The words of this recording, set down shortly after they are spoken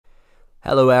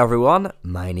Hello everyone,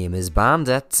 my name is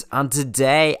Bandit, and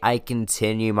today I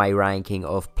continue my ranking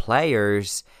of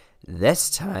players,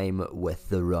 this time with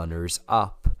the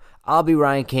runners-up. I'll be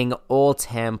ranking all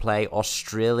 10 play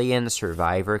Australian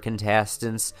Survivor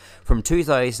contestants from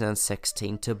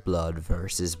 2016 to Blood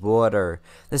vs Water.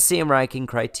 The same ranking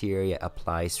criteria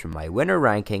applies for my winner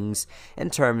rankings in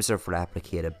terms of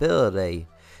replicatability.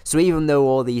 So even though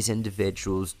all these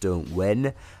individuals don't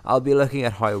win, I'll be looking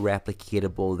at how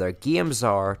replicatable their games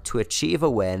are to achieve a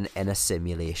win in a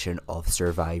simulation of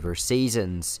Survivor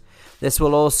seasons. This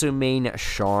will also mean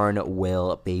Sharon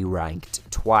will be ranked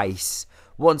twice.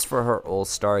 Once for her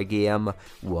All-Star game,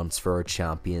 once for her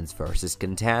Champions vs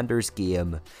Contenders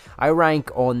game. I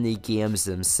rank on the games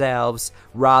themselves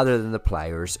rather than the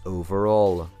players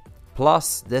overall.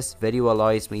 Plus, this video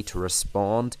allows me to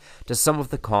respond to some of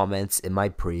the comments in my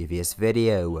previous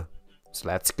video. So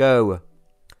let's go.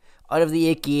 Out of the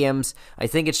 8 games, I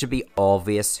think it should be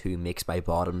obvious who makes my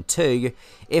bottom 2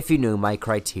 if you know my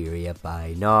criteria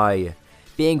by now.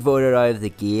 Being voted out of the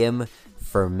game,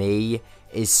 for me,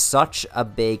 is such a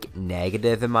big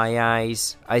negative in my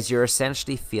eyes, as you're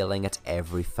essentially failing at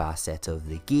every facet of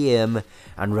the game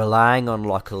and relying on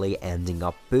luckily ending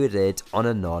up booted on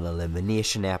a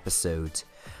non-elimination episode.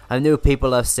 I know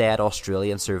people have said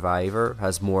Australian Survivor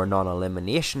has more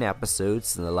non-elimination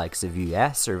episodes than the likes of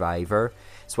US Survivor,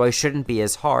 so I shouldn't be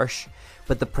as harsh,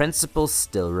 but the principles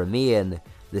still remain,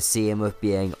 the same of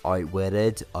being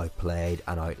outwitted, outplayed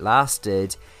and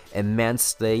outlasted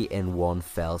immensely in one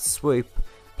fell swoop,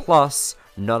 plus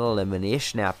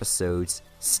non-elimination episodes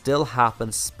still happen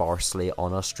sparsely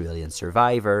on Australian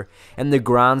Survivor in the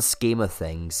grand scheme of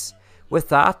things. With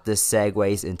that, this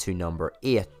segues into number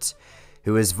 8,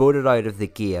 who is voted out of the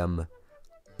game,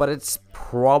 but it's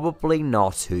probably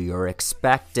not who you're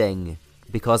expecting,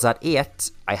 because at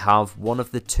 8 I have one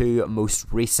of the 2 most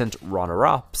recent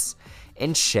runner-ups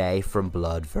in Shay from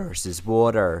Blood vs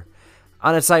Water.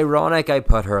 And it's ironic I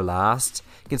put her last,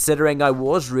 considering I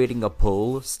was reading a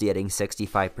poll stating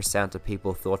 65% of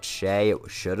people thought Shay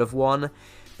should have won,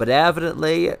 but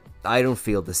evidently I don't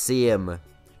feel the same.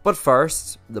 But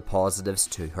first, the positives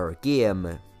to her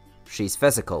game. She's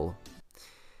physical.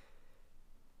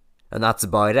 And that's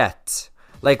about it.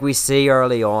 Like we see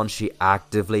early on, she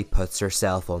actively puts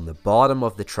herself on the bottom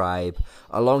of the tribe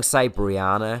alongside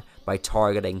Brianna by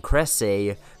targeting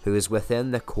Chrissy, who is within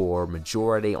the core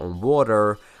majority on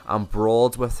Water, and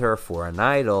brawled with her for an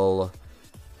idol,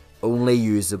 only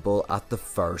usable at the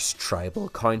first tribal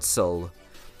council.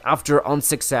 After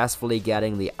unsuccessfully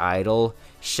getting the idol,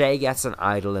 Shay gets an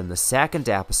idol in the second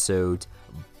episode,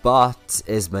 but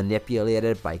is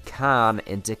manipulated by Khan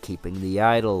into keeping the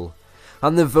idol.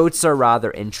 And the votes are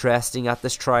rather interesting at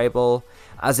this tribal,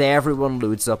 as everyone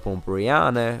loads up on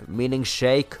Brianna, meaning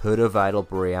Shay could have idled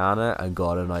Brianna and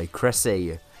gotten out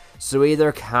Chrissy. So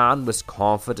either Khan was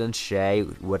confident Shay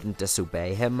wouldn't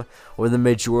disobey him, or the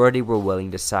majority were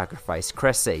willing to sacrifice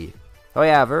Chrissy.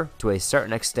 However, to a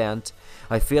certain extent,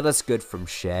 I feel it's good from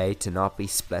Shay to not be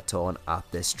split on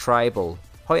at this tribal.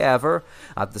 However,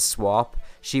 at the swap,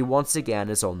 she once again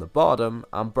is on the bottom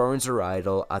and burns her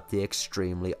idol at the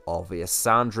extremely obvious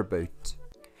Sandra boot.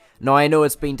 Now I know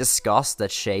it's been discussed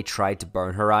that Shay tried to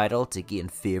burn her idol to gain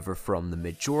favour from the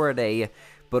majority,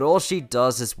 but all she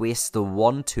does is waste the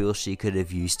one tool she could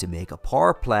have used to make a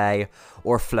power play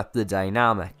or flip the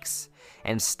dynamics.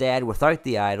 Instead, without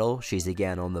the idol, she's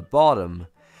again on the bottom.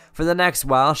 For the next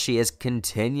while, she is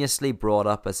continuously brought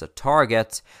up as a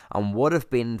target and would have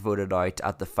been voted out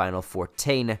at the final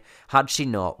 14 had she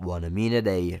not won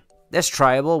immunity. This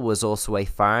tribal was also a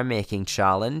fire making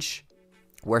challenge,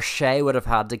 where Shay would have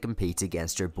had to compete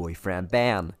against her boyfriend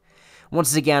Ben.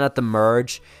 Once again at the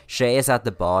merge, Shay is at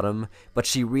the bottom, but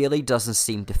she really doesn't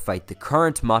seem to fight the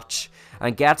current much,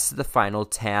 and gets to the final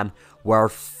 10, where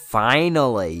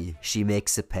finally she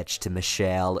makes a pitch to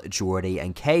Michelle, Jordy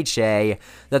and KJ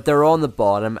that they're on the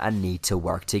bottom and need to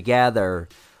work together.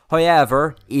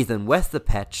 However, even with the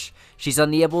pitch, she's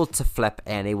unable to flip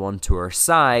anyone to her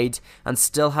side, and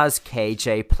still has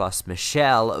KJ plus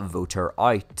Michelle vote her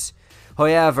out.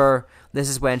 However, this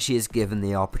is when she is given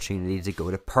the opportunity to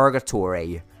go to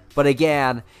Purgatory. But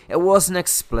again, it wasn't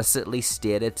explicitly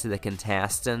stated to the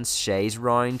contestants Shay's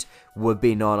round would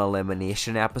be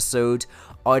non-elimination episode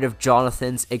out of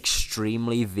Jonathan's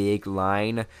extremely vague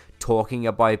line talking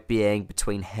about being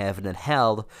between heaven and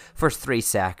hell for 3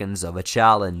 seconds of a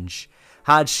challenge.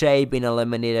 Had Shay been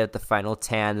eliminated at the final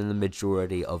 10 in the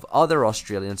majority of other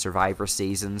Australian Survivor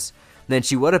seasons, then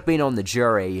she would have been on the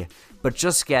jury, but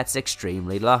just gets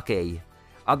extremely lucky.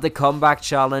 At the comeback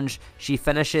challenge, she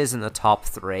finishes in the top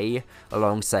 3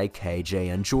 alongside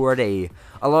KJ and Jordy,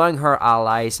 allowing her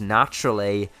allies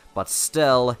naturally, but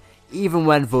still, even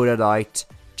when voted out,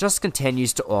 just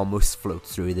continues to almost float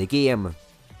through the game.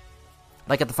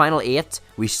 Like at the final 8,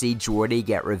 we see Jordy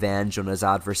get revenge on his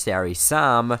adversary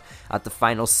Sam. At the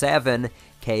final 7,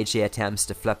 KJ attempts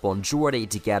to flip on Jordy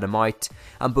to get him out,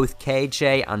 and both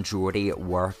KJ and Jordy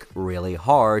work really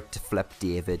hard to flip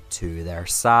David to their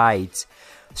side.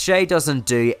 Shay doesn't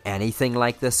do anything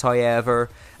like this, however,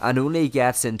 and only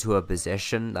gets into a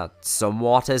position that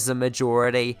somewhat is a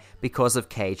majority because of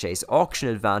KJ's auction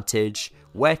advantage,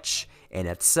 which, in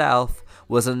itself,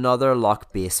 was another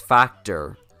luck-based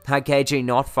factor. Had KJ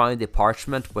not found the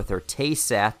parchment with her T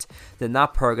set, then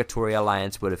that Purgatory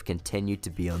Alliance would have continued to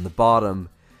be on the bottom.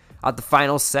 At the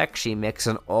final 6, she makes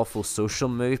an awful social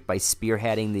move by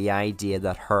spearheading the idea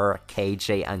that her,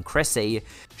 KJ and Chrissy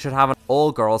should have an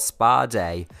all-girls spa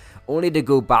day, only to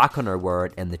go back on her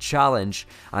word in the challenge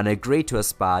and agree to a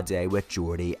spa day with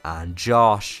Jordy and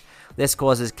Josh. This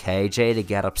causes KJ to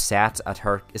get upset at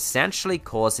her essentially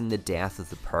causing the death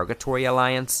of the Purgatory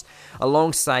Alliance,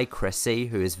 alongside Chrissy,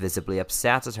 who is visibly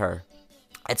upset at her.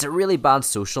 It's a really bad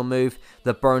social move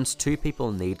that burns 2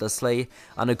 people needlessly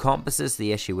and encompasses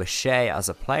the issue with Shay as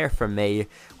a player for me,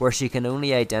 where she can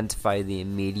only identify the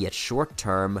immediate short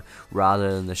term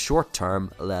rather than the short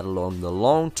term, let alone the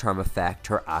long term effect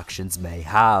her actions may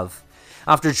have.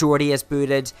 After Jordy is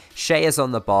booted, Shay is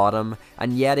on the bottom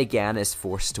and yet again is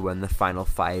forced to win the final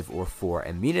 5 or 4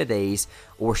 immunities,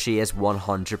 or she is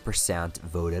 100%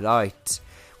 voted out.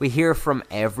 We hear from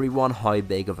everyone how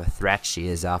big of a threat she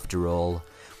is after all.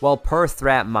 While per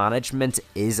threat management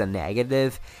is a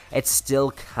negative, it still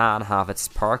can have its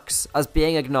perks, as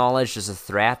being acknowledged as a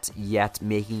threat yet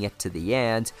making it to the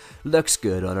end looks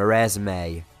good on a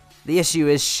resume. The issue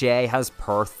is Shay has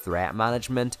per threat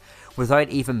management without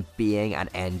even being an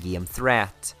endgame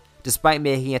threat. Despite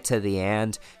making it to the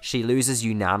end, she loses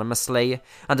unanimously,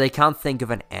 and I can't think of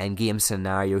an endgame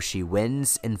scenario she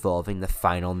wins involving the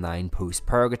final 9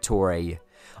 post-purgatory.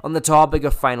 On the topic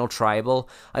of final tribal,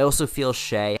 I also feel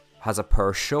Shay has a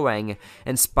poor showing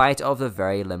in spite of the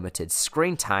very limited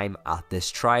screen time at this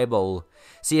tribal.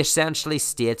 She essentially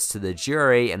states to the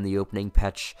jury in the opening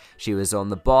pitch she was on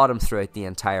the bottom throughout the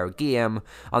entire game,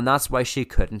 and that's why she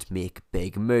couldn't make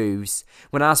big moves.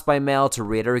 When asked by Mel to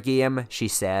rate her game, she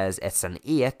says it's an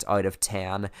 8 out of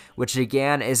 10, which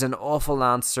again is an awful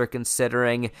answer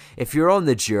considering if you're on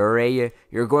the jury,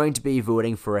 you're going to be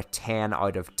voting for a 10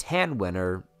 out of 10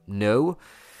 winner. No?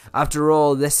 After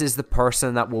all, this is the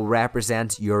person that will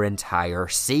represent your entire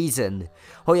season.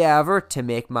 However, to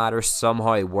make matters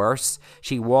somehow worse,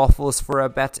 she waffles for a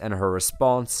bit in her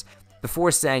response,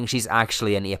 before saying she's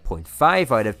actually an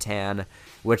 8.5 out of 10,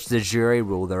 which the jury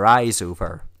roll their eyes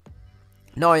over.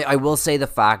 Now, I will say the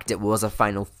fact it was a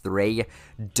final 3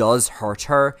 does hurt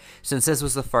her, since this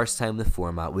was the first time the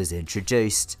format was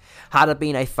introduced. Had it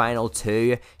been a final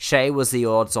 2, Shay was the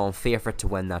odds-on favourite to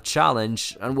win that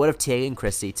challenge, and would have taken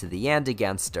Chrissy to the end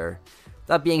against her.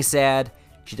 That being said,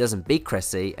 she doesn't beat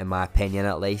Chrissy, in my opinion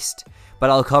at least, but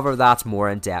I'll cover that more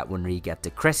in depth when we get to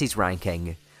Chrissy's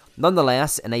ranking.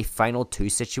 Nonetheless, in a final 2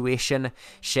 situation,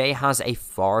 Shay has a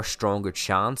far stronger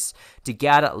chance to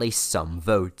get at least some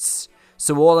votes.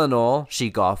 So all in all,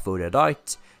 she got voted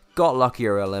out, got lucky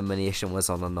her elimination was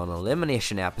on a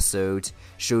non-elimination episode,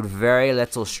 showed very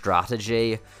little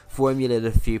strategy, formulated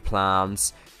a few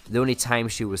plans. The only time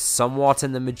she was somewhat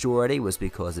in the majority was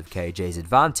because of KJ's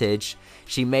advantage.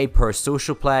 She made poor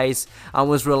social plays and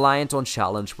was reliant on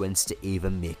challenge wins to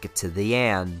even make it to the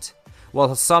end.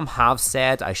 While some have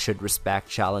said I should respect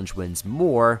challenge wins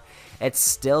more, it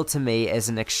still to me is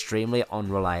an extremely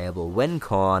unreliable win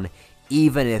con,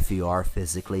 even if you are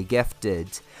physically gifted.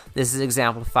 This is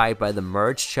exemplified by the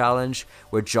merge challenge,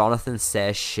 where Jonathan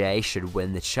says Shay should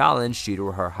win the challenge due to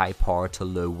her high power to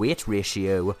low weight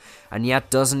ratio, and yet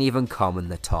doesn't even come in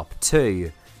the top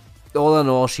 2. All in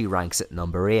all, she ranks at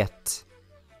number 8.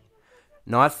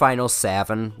 Now at final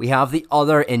 7, we have the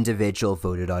other individual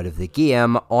voted out of the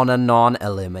game on a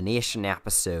non-elimination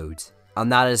episode, and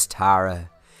that is Tara.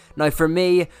 Now for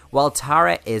me, while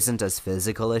Tara isn't as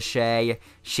physical as Shay,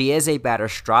 she is a better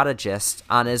strategist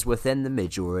and is within the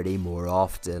majority more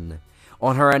often.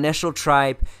 On her initial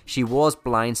tribe, she was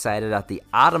blindsided at the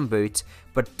Atom Boot,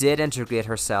 but did integrate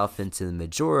herself into the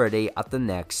majority at the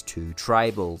next 2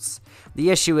 tribals. The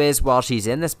issue is, while she's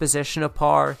in this position of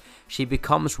power, she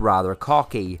becomes rather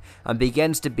cocky and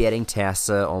begins debating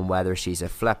Tessa on whether she's a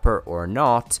flipper or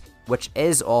not, which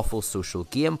is awful social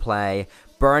gameplay,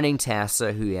 burning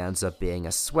Tessa, who ends up being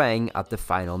a swing at the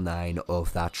final 9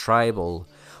 of that tribal.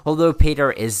 Although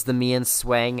Peter is the main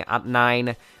swing at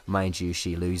 9, mind you,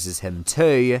 she loses him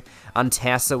too, and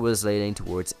Tessa was leaning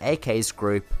towards AK's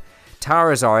group,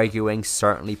 Tara's arguing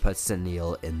certainly puts the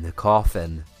nail in the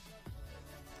coffin.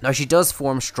 Now, she does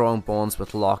form strong bonds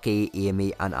with Lockie,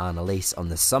 Amy and Annalise on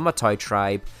the Summertown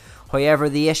tribe. However,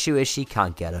 the issue is she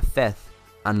can't get a 5th,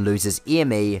 and loses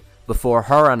Amy before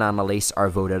her and Annalise are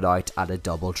voted out at a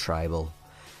double tribal.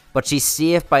 But she's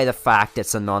saved by the fact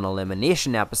it's a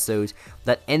non-elimination episode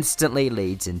that instantly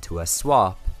leads into a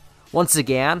swap. Once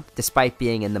again, despite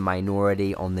being in the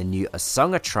minority on the new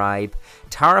Asunga tribe,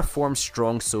 Tara forms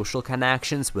strong social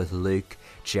connections with Luke,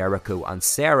 Jericho and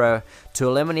Sarah to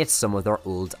eliminate some of their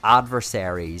old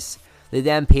adversaries. They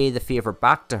then pay the favour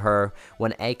back to her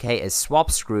when AK is swap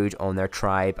screwed on their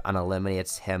tribe and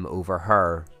eliminates him over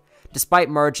her. Despite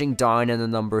merging down in the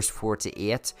numbers 4 to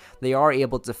 8, they are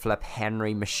able to flip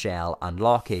Henry, Michelle and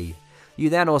Lockie. You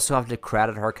then also have to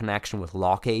credit her connection with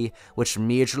Lockie, which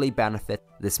majorly benefits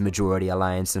this majority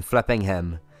alliance in flipping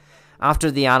him.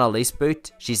 After the Annalise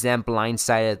boot, she's then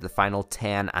blindsided at the final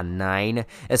 10 and 9,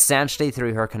 essentially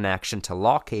through her connection to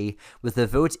Lockie, with the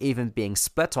vote even being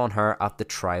split on her at the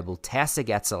tribal Tessa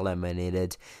gets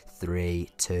eliminated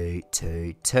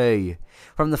 3-2-2-2.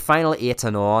 From the final 8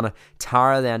 and on,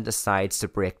 Tara then decides to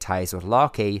break ties with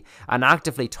Lockie and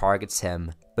actively targets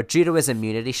him. But due to his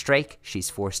immunity streak, she's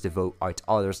forced to vote out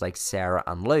others like Sarah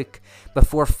and Luke,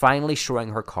 before finally showing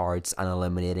her cards and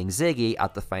eliminating Ziggy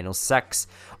at the final 6,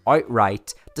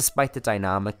 outright, despite the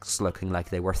dynamics looking like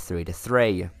they were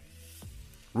 3-3.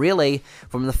 Really,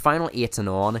 from the final 8 and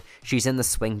on, she's in the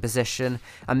swing position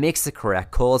and makes the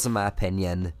correct calls in my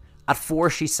opinion. At 4,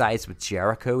 she sides with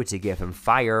Jericho to give him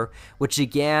fire, which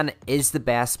again is the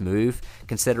best move,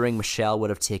 considering Michelle would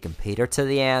have taken Peter to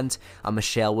the end, and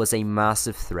Michelle was a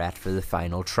massive threat for the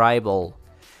final tribal.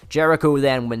 Jericho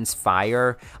then wins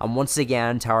fire, and once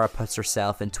again Tara puts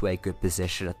herself into a good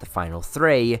position at the final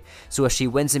 3, so if she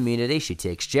wins immunity she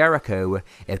takes Jericho,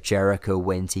 if Jericho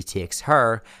wins he takes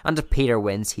her, and if Peter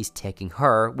wins he's taking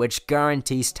her, which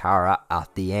guarantees Tara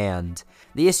at the end.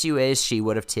 The issue is she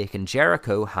would have taken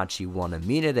Jericho had she won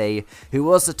immunity, who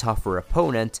was a tougher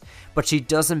opponent, but she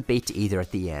doesn't beat either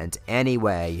at the end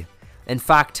anyway. In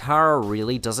fact, Tara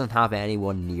really doesn't have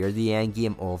anyone near the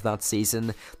endgame of that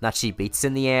season that she beats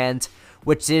in the end,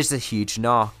 which is a huge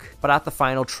knock. But at the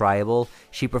final tribal,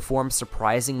 she performs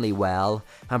surprisingly well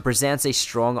and presents a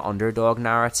strong underdog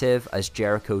narrative as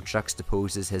Jericho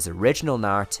juxtaposes his original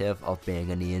narrative of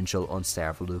being an angel on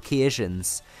several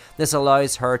occasions. This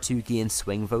allows her to gain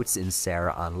swing votes in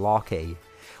Sarah and Lockie.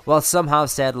 While some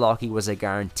have said Lockie was a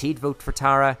guaranteed vote for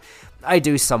Tara, I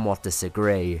do somewhat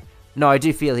disagree. Now, I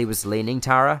do feel he was leaning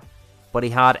Tara, but he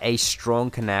had a strong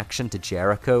connection to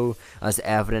Jericho, as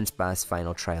evidenced by his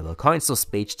final tribal council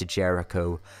speech to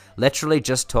Jericho, literally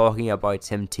just talking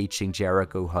about him teaching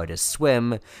Jericho how to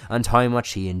swim and how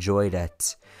much he enjoyed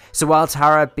it. So while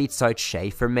Tara beats out Shay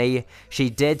for me, she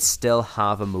did still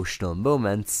have emotional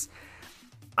moments,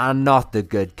 and not the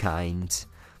good kind.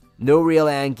 No real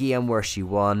endgame where she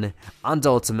won, and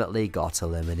ultimately got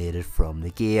eliminated from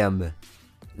the game.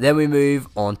 Then we move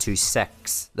on to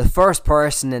 6, the first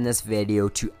person in this video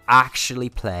to actually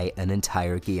play an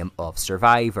entire game of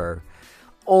Survivor.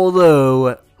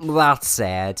 Although, that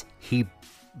said, he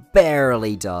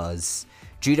barely does.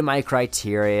 Due to my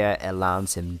criteria, it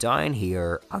lands him down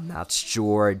here, and that's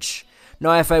George.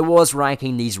 Now, if I was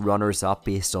ranking these runners up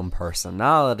based on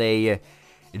personality,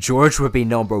 George would be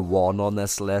number 1 on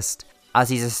this list, as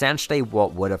he's essentially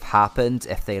what would have happened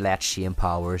if they let Shane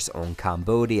Powers on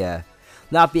Cambodia.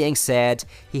 That being said,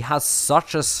 he has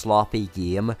such a sloppy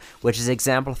game, which is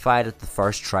exemplified at the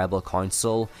first tribal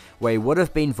council, where he would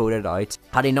have been voted out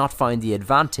had he not found the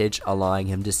advantage allowing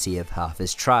him to save half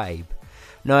his tribe.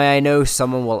 Now, I know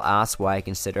someone will ask why I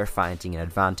consider finding an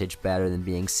advantage better than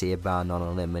being saved by a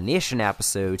non-elimination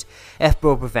episode if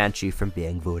both prevent you from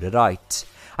being voted out.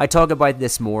 I talk about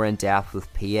this more in depth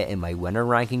with Pia in my winner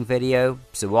ranking video,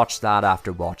 so watch that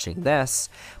after watching this,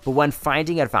 but when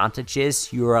finding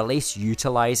advantages, you are at least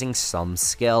utilising some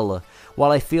skill.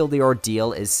 While I feel the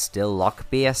ordeal is still luck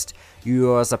based,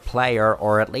 you as a player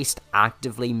are at least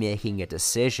actively making a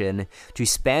decision to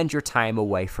spend your time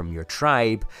away from your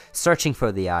tribe, searching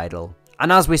for the idol,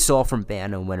 And as we saw from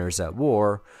Ben and Winners at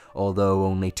War, although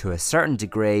only to a certain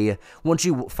degree, once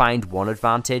you find one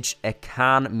advantage, it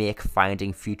can make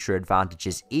finding future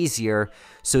advantages easier,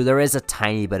 so there is a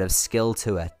tiny bit of skill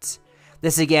to it.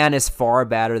 This again is far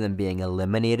better than being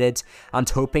eliminated and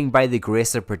hoping by the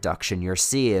grace of production you're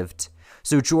saved.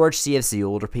 So George saves the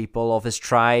older people of his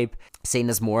tribe, seen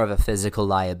as more of a physical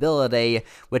liability,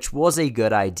 which was a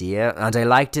good idea, and I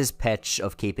liked his pitch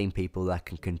of keeping people that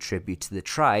can contribute to the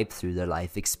tribe through their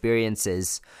life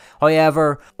experiences.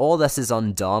 However, all this is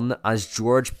undone as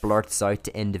George blurts out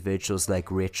to individuals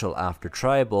like Rachel after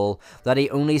Tribal that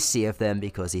he only saved them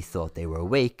because he thought they were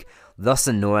weak, thus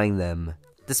annoying them.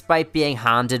 Despite being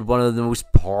handed one of the most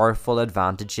powerful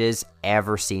advantages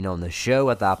ever seen on the show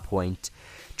at that point,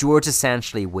 George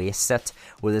essentially wastes it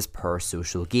with his poor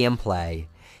social gameplay.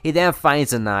 He then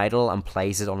finds an idol and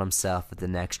plays it on himself at the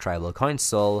next tribal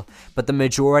council, but the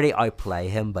majority outplay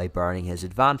him by burning his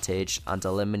advantage and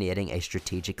eliminating a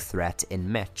strategic threat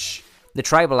in Mitch. The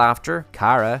tribal after,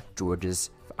 Kara,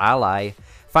 George's ally,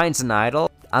 finds an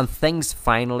idol, and things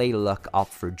finally look up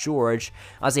for George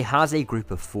as he has a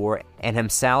group of 4 in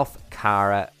himself,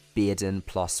 Kara, Baden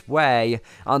plus Way,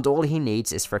 and all he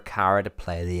needs is for Kara to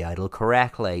play the idol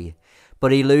correctly.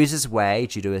 But he loses Way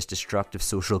due to his destructive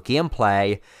social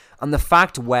gameplay, and the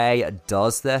fact Way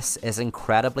does this is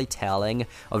incredibly telling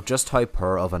of just how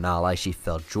poor of an ally she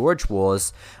felt George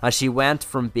was, as she went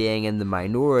from being in the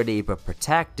minority but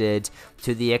protected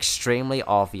to the extremely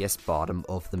obvious bottom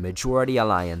of the majority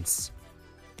alliance.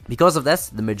 Because of this,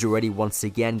 the majority once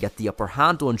again get the upper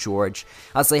hand on George,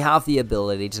 as they have the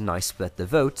ability to now split the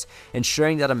vote,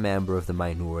 ensuring that a member of the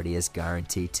minority is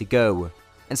guaranteed to go.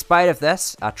 In spite of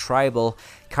this, at Tribal,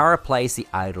 Kara plays the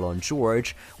idol on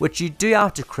George, which you do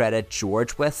have to credit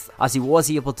George with, as he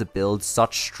was able to build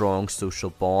such strong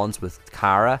social bonds with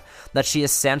Kara that she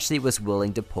essentially was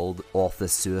willing to pull off the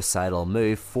suicidal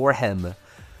move for him.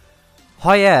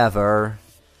 However,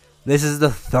 this is the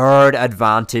 3rd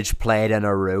advantage played in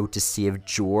a row to save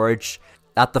George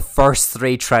at the first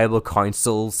 3 tribal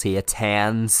councils he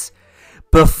attends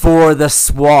before the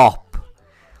swap.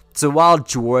 So while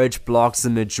George blocks the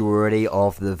majority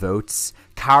of the votes,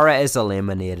 Kara is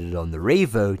eliminated on the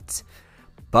revote,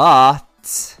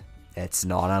 but it's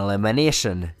not an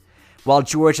elimination. While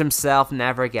George himself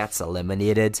never gets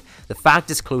eliminated, the fact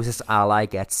his closest ally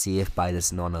gets saved by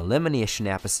this non-elimination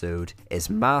episode is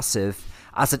massive,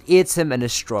 as it aids him in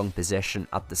his strong position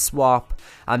at the swap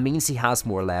and means he has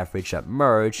more leverage at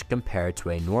merge compared to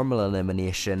a normal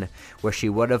elimination where she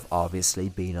would have obviously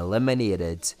been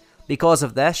eliminated. Because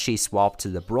of this, she swapped to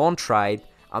the Brawn tribe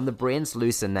and the Brains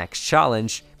lose the next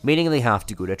challenge, meaning they have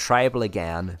to go to Tribal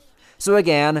again. So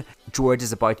again, George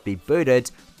is about to be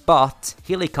booted, but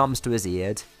Healy comes to his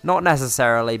aid, not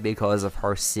necessarily because of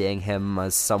her seeing him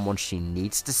as someone she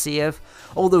needs to save,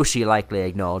 although she likely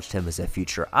acknowledged him as a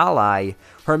future ally.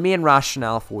 Her main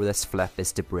rationale for this flip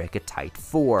is to break a tight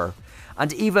 4.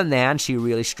 And even then, she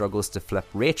really struggles to flip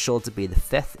Rachel to be the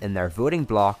 5th in their voting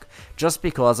block, just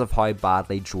because of how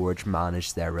badly George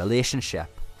managed their relationship.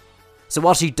 So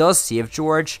while she does save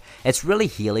George, it's really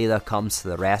Healy that comes to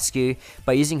the rescue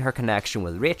by using her connection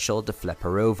with Rachel to flip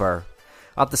her over.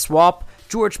 At the swap,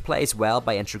 George plays well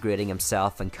by integrating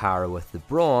himself and Kara with the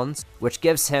Bronze, which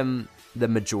gives him the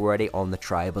majority on the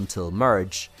tribe until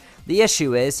merge. The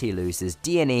issue is he loses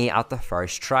DNA at the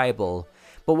first tribal,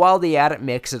 but while the edit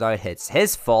makes it out it's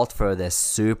his fault for this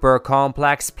super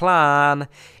complex plan,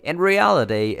 in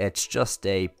reality it's just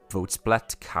a vote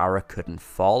split Kara couldn't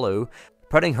follow,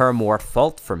 putting her more at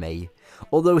fault for me,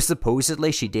 although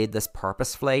supposedly she did this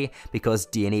purposefully because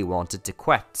DNA wanted to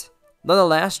quit.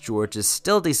 Nonetheless, George is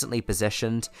still decently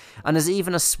positioned, and is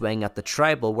even a swing at the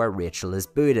tribal where Rachel is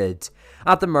booted.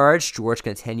 At the merge, George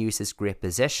continues his great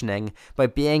positioning by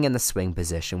being in the swing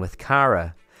position with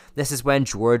Kara. This is when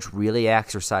George really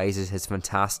exercises his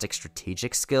fantastic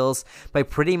strategic skills by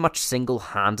pretty much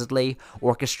single-handedly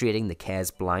orchestrating the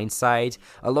Kez blindside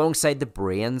alongside the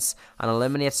Brains and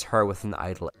eliminates her with an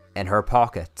idol in her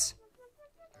pocket.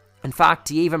 In fact,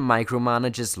 he even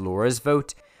micromanages Laura's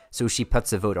vote, so she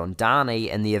puts a vote on Danny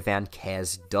in the event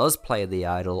Kez does play the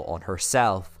idol on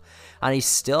herself, and he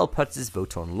still puts his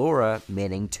vote on Laura,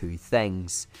 meaning 2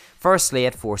 things. Firstly,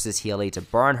 it forces Healy to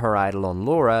burn her idol on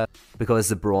Laura, because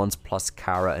the Bronze plus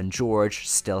Kara and George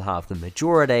still have the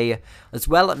majority. As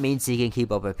well, it means he can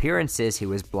keep up appearances he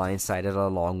was blindsided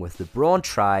along with the Brawn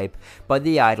tribe by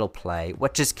the idol play,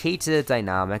 which is key to the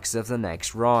dynamics of the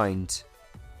next round.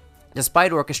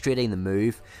 Despite orchestrating the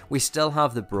move, we still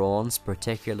have the Brawns,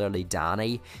 particularly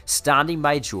Danny, standing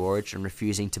by George and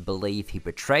refusing to believe he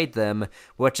betrayed them,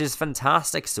 which is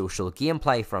fantastic social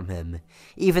gameplay from him.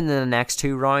 Even in the next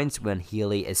 2 rounds, when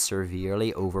Hayley is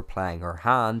severely overplaying her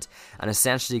hand and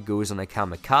essentially goes on a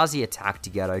kamikaze attack to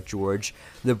get out George,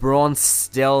 the Brawns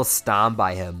still stand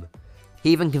by him. He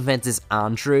even convinces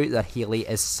Andrew that Hayley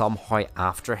is somehow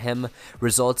after him,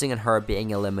 resulting in her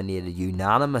being eliminated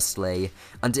unanimously,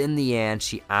 and in the end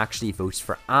she actually votes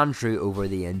for Andrew over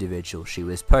the individual she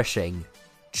was pushing,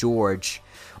 George.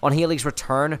 On Hayley's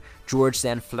return, George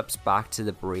then flips back to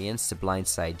the brains to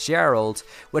blindside Gerald,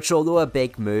 which, although a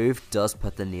big move, does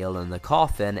put the nail in the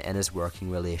coffin in his working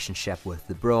relationship with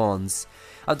the Brawns.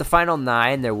 At the final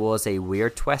 9, there was a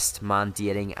weird twist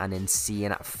mandating an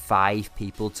insane 5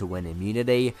 people to win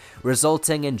immunity,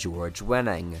 resulting in George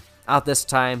winning. At this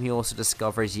time, he also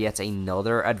discovers yet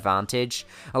another advantage,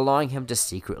 allowing him to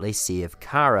secretly save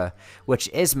Kara, which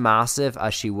is massive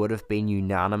as she would have been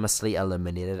unanimously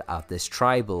eliminated at this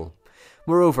tribal.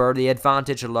 Moreover, the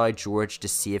advantage allowed George to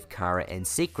save Kara in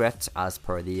secret, as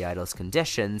per the idol's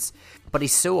conditions, but he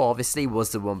so obviously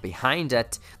was the one behind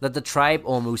it that the tribe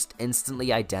almost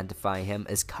instantly identify him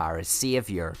as Kara's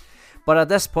saviour. But at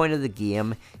this point of the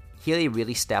game, Hayley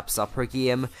really steps up her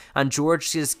game, and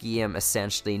George's game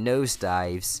essentially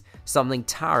nosedives. Something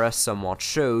Tara somewhat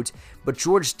showed, but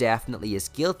George definitely is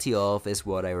guilty of, is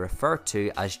what I refer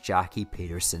to as Jackie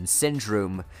Peterson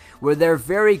syndrome, where they're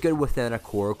very good within a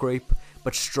core group,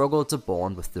 but struggle to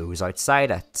bond with those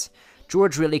outside it.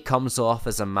 George really comes off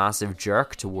as a massive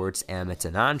jerk towards Emmett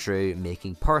and Andrew,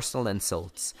 making personal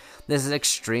insults. This is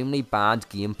extremely bad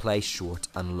gameplay short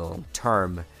and long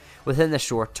term. Within the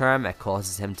short term, it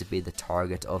causes him to be the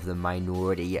target of the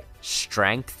Minority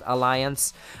Strength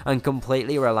Alliance and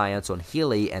completely reliant on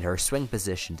Hayley in her swing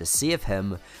position to save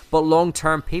him, but long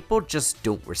term people just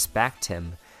don't respect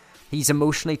him. He's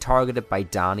emotionally targeted by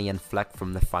Danny and Flick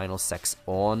from the final 6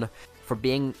 on for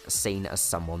being seen as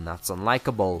someone that's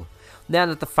unlikable. Then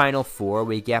at the final 4,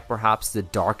 we get perhaps the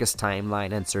darkest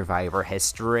timeline in Survivor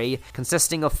history,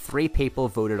 consisting of 3 people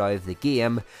voted out of the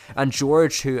game, and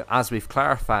George, who, as we've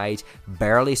clarified,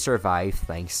 barely survived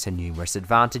thanks to numerous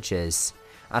advantages.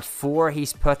 At 4,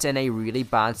 he's put in a really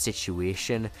bad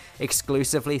situation,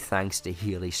 exclusively thanks to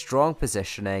Hayley's strong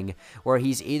positioning, where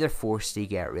he's either forced to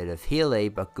get rid of Hayley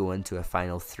but go into a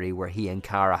final 3 where he and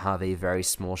Kara have a very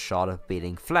small shot of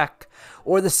beating Flick,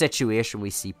 or the situation we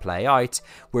see play out,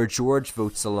 where George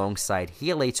votes alongside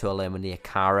Hayley to eliminate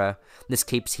Kara. This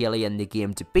keeps Hayley in the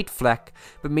game to beat Flick,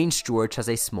 but means George has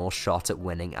a small shot at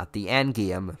winning at the end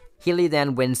game. Hayley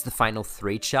then wins the final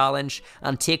 3 challenge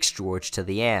and takes George to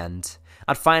the end.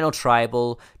 At Final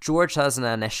Tribal, George has an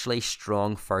initially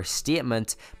strong first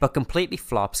statement, but completely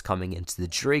flops coming into the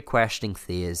jury questioning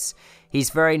phase. He's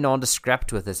very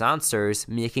nondescript with his answers,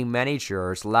 making many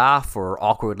jurors laugh or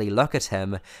awkwardly look at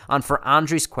him, and for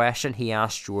Andrew's question he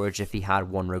asked George if he had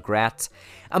one regret.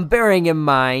 And bearing in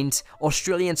mind,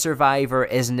 Australian Survivor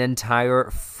is an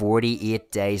entire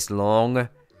 48 days long,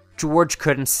 George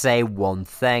couldn't say one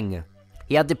thing.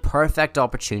 He had the perfect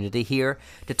opportunity here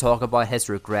to talk about his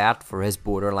regret for his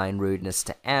borderline rudeness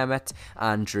to Emmett,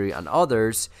 Andrew and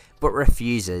others, but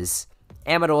refuses.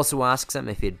 Emmett also asks him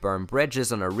if he'd burn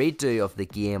bridges on a redo of the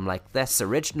game like this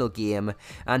original game,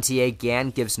 and he again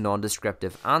gives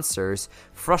nondescriptive answers,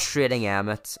 frustrating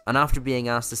Emmett, and after being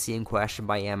asked the same question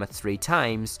by Emmett 3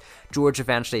 times, George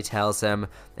eventually tells him,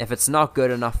 if it's not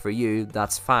good enough for you,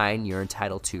 that's fine, you're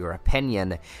entitled to your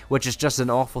opinion, which is just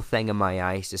an awful thing in my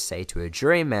eyes to say to a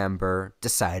jury member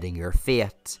deciding your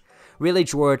fate. Really,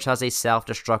 George has a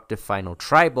self-destructive final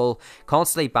tribal,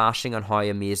 constantly bashing on how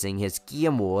amazing his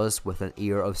game was with an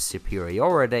air of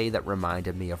superiority that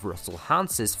reminded me of Russell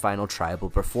Hance's final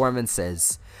tribal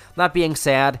performances. That being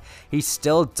said, he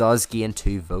still does gain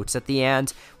 2 votes at the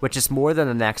end, which is more than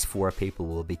the next 4 people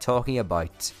we'll be talking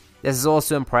about. This is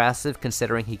also impressive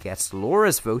considering he gets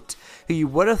Laura's vote, who you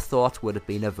would have thought would have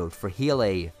been a vote for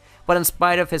Hayley. But in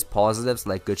spite of his positives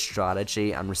like good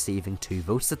strategy and receiving 2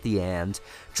 votes at the end,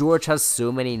 George has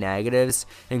so many negatives,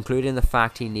 including the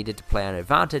fact he needed to play an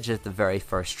advantage at the very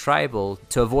first tribal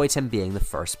to avoid him being the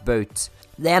first boot.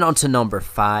 Then on to number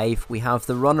 5, we have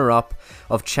the runner-up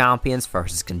of Champions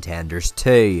vs Contenders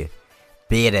 2,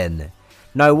 Baden.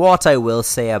 Now what I will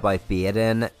say about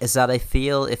Baden is that I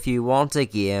feel if you want a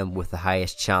game with the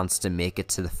highest chance to make it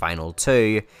to the final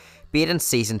 2, Baden's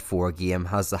Season 4 game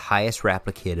has the highest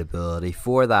replicatability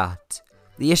for that.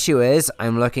 The issue is,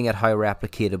 I'm looking at how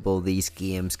replicatable these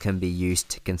games can be used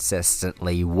to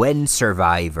consistently win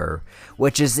Survivor,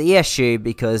 which is the issue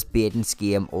because Baden's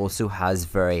game also has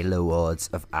very low odds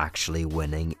of actually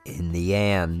winning in the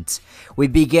end. We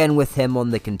begin with him on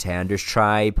the Contenders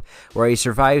tribe, where he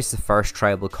survives the first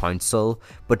tribal council,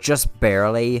 but just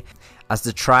barely, as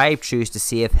the tribe choose to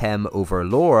save him over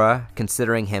Laura,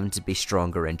 considering him to be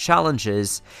stronger in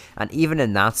challenges, and even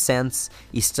in that sense,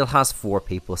 he still has 4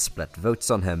 people split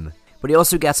votes on him. But he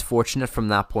also gets fortunate from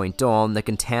that point on. The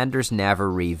Contenders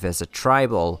never revisit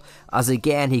tribal, as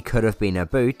again he could have been a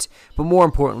boot, but more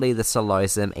importantly this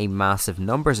allows them a massive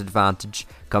numbers advantage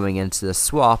coming into the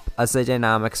swap, as the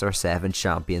dynamics are 7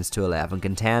 champions to 11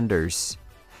 contenders.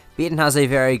 Baden has a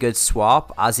very good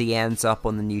swap, as he ends up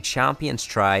on the new Champions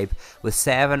tribe with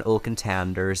 7 old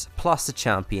contenders plus the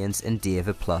champions in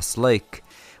David plus Luke.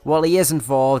 While he is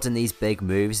involved in these big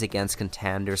moves against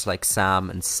contenders like Sam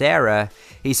and Sarah,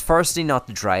 he's firstly not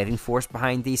the driving force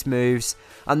behind these moves,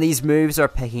 and these moves are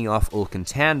picking off old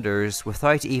contenders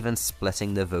without even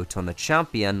splitting the vote on a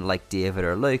champion like David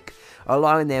or Luke,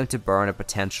 allowing them to burn a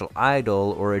potential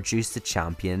idol or reduce the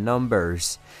champion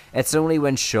numbers. It's only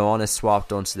when Sean is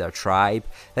swapped onto their tribe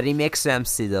that he makes them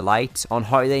see the light on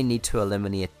how they need to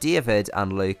eliminate David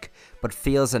and Luke, but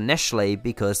fails initially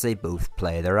because they both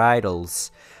play their idols.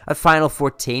 At Final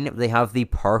 14, they have the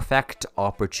perfect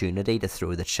opportunity to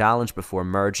throw the challenge before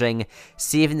merging,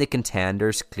 saving the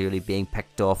contenders clearly being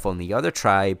picked off on the other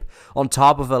tribe, on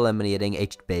top of eliminating a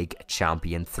big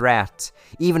champion threat.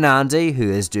 Even Andy, who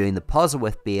is doing the puzzle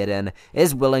with Baden,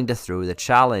 is willing to throw the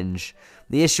challenge.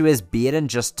 The issue is Baden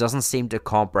just doesn't seem to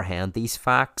comprehend these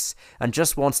facts, and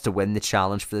just wants to win the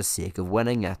challenge for the sake of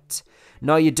winning it.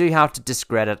 Now, you do have to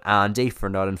discredit Andy for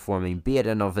not informing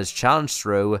Baden of his challenge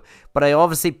throw, but I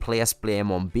obviously place blame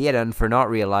on Baden for not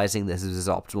realising this is his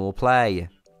optimal play.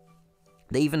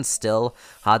 They even still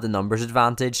had the numbers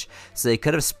advantage, so they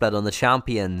could have split on the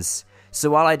champions.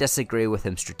 So while I disagree with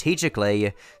him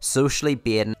strategically, socially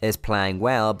Baden is playing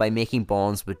well by making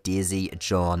bonds with Daisy,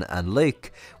 John and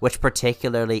Luke, which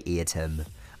particularly aid him.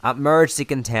 At merge, the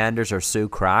contenders are so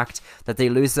cracked that they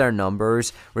lose their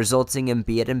numbers, resulting in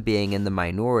Baden being in the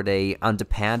minority and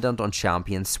dependent on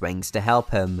champion swings to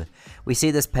help him. We see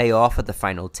this pay off at the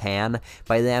final 10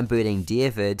 by them booting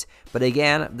David, but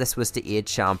again this was to aid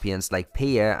champions like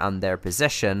Pia and their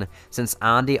position, since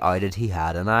Andy outed he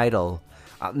had an idol.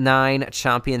 At 9,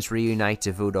 champions reunite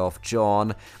to vote off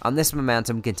John, and this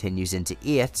momentum continues into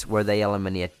 8, where they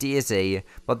eliminate Daisy,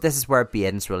 but this is where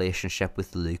Baden's relationship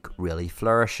with Luke really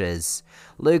flourishes.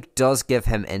 Luke does give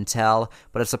him intel,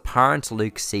 but it's apparent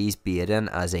Luke sees Baden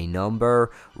as a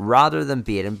number, rather than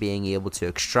Baden being able to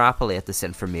extrapolate this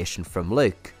information from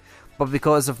Luke. But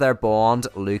because of their bond,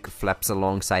 Luke flips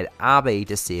alongside Abby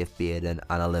to save Baden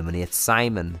and eliminate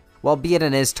Simon. While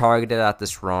Baden is targeted at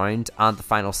this round and the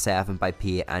final 7 by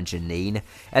Pia and Janine,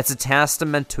 it's a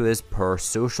testament to his poor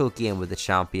social game with the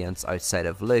champions outside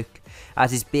of Luke,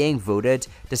 as he's being voted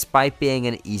despite being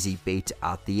an easy beat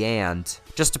at the end.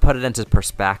 Just to put it into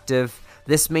perspective,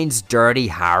 this means Dirty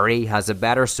Harry has a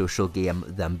better social game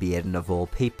than Baden of all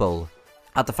people.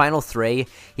 At the final 3,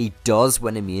 he does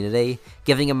win immunity,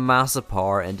 giving him massive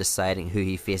power in deciding who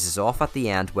he faces off at the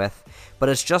end with, but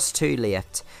it's just too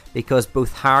late, because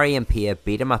both Harry and Pia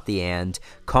beat him at the end,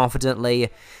 confidently,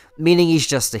 meaning he's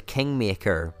just a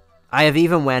kingmaker. I have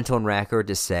even went on record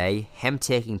to say, him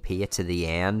taking Pia to the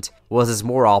end was his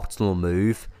more optimal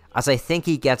move, as I think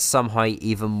he gets somehow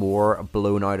even more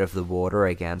blown out of the water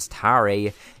against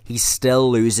Harry. He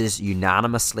still loses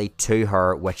unanimously to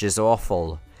her, which is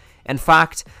awful. In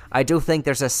fact, I don't think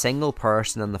there's a single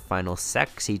person in the final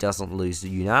 6 he doesn't lose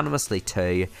unanimously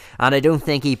to, and I don't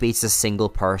think he beats a single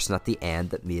person at the end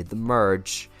that made the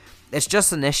merge. It's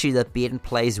just an issue that Baden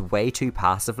plays way too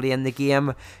passively in the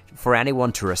game for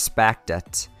anyone to respect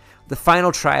it. The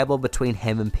final tribal between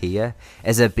him and Pia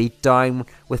is a beatdown,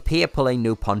 with Pia pulling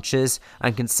no punches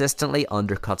and consistently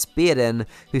undercuts Baden,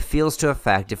 who fails to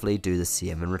effectively do the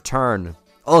same in return.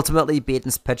 Ultimately,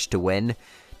 Baden's pitch to win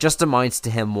just amounts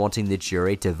to him wanting the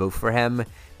jury to vote for him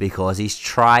because he's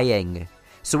trying.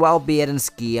 So while Baden's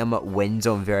game wins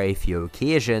on very few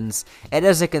occasions, it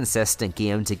is a consistent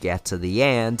game to get to the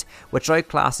end, which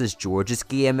outclasses George's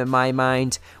game in my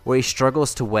mind, where he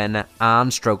struggles to win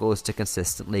and struggles to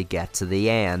consistently get to the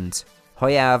end.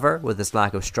 However, with his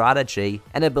lack of strategy,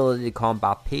 inability to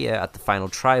combat Pia at the final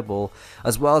tribal,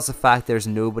 as well as the fact there's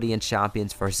nobody in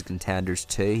Champions vs Contenders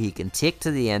 2 he can take to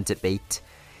the end to beat,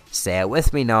 say it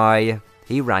with me now,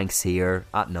 he ranks here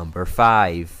at number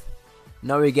 5.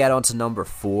 Now we get on to number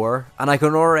 4, and I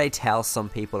can already tell some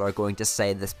people are going to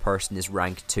say this person is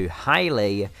ranked too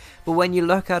highly, but when you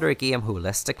look at her game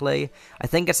holistically, I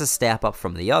think it's a step up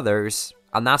from the others,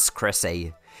 and that's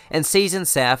Chrissy. In Season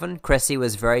 7, Chrissy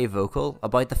was very vocal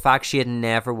about the fact she had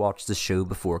never watched the show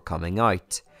before coming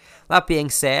out. That being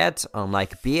said,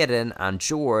 unlike Baden and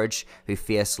George, who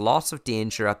face lots of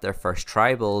danger at their first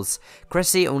tribals,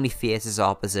 Chrissy only faces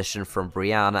opposition from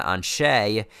Brianna and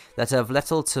Shay that have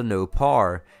little to no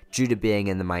power, due to being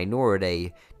in the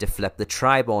minority, to flip the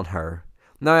tribe on her.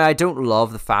 Now, I don't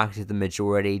love the fact that the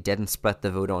majority didn't split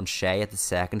the vote on Shay at the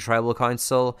second tribal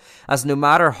council, as no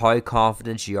matter how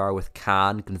confident you are with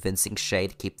Khan convincing Shay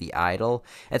to keep the idol,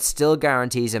 it still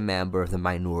guarantees a member of the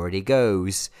minority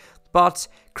goes. But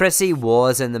Chrissy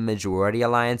was in the majority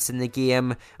alliance in the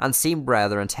game and seemed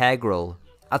rather integral.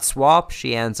 At swap,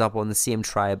 she ends up on the same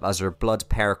tribe as her blood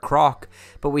pair Croc,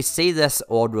 but we see this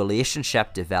odd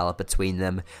relationship develop between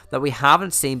them that we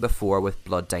haven't seen before with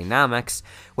blood dynamics,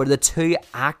 where the two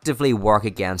actively work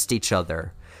against each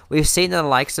other. We've seen in the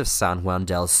likes of San Juan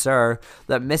del Sur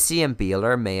that Missy and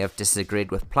Baylor may have disagreed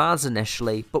with plans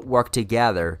initially, but worked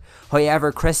together.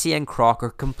 However, Chrissy and Croc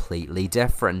are completely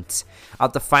different.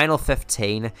 At the final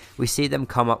 15, we see them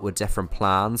come up with different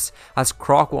plans, as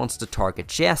Croc wants to target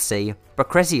Jesse, but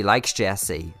Chrissy likes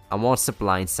Jesse and wants to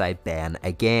blindside Ben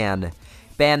again.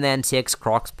 Ben then takes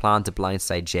Croc's plan to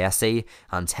blindside Jesse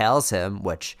and tells him,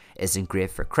 which isn't great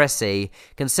for Chrissy,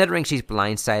 considering she's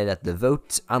blindsided at the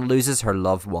vote and loses her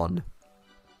loved one.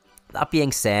 That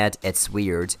being said, it's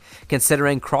weird,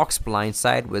 considering Croc's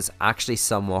blindside was actually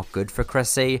somewhat good for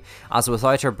Chrissy, as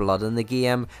without her blood in the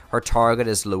game, her target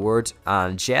is lowered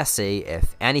and Jesse,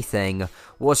 if anything,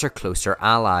 was her closer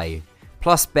ally.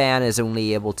 Plus, Ben is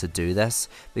only able to do this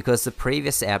because the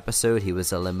previous episode he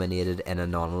was eliminated in a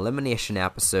non-elimination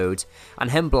episode,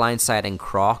 and him blindsiding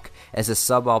Croc is a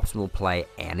suboptimal play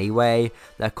anyway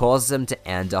that causes him to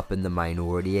end up in the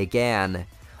minority again.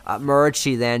 At merge,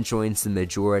 she then joins the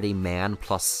majority men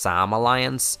plus Sam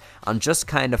alliance and just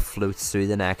kind of floats through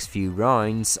the next few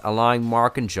rounds, allowing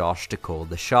Mark and Josh to call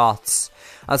the shots.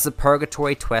 As the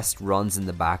purgatory twist runs in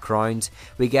the background,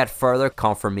 we get further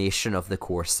confirmation of the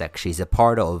core 6 she's a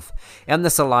part of. In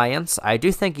this alliance, I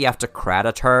do think you have to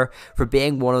credit her for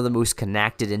being one of the most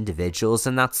connected individuals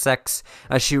in that 6,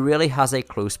 as she really has a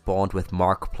close bond with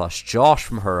Mark plus Josh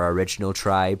from her original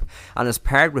tribe, and is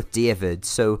paired with David,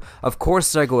 so of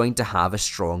course they're going to have a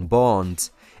strong bond.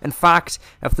 In fact,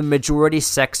 if the majority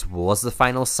 6 was the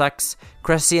final 6,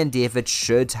 Chrissy and David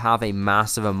should have a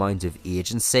massive amount of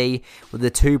agency, with the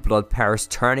two blood pairs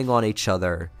turning on each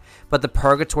other. But the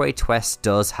purgatory twist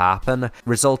does happen,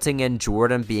 resulting in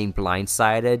Jordan being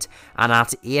blindsided, and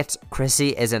at 8, Chrissy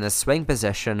is in a swing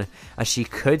position as she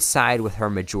could side with her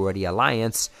majority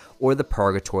alliance or the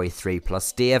purgatory 3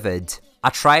 plus David.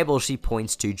 At tribal, she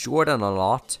points to Jordan a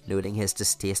lot, noting his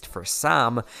distaste for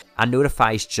Sam, and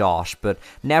notifies Josh, but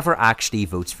never actually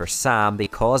votes for Sam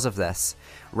because of this.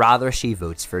 Rather, she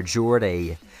votes for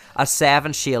Jordy. At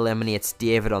 7, she eliminates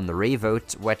David on the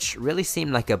revote, which really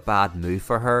seemed like a bad move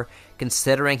for her,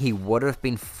 considering he would have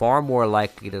been far more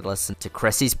likely to listen to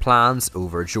Chrissy's plans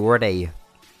over Jordy.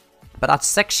 But at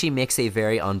 6, she makes a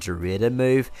very underrated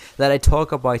move that I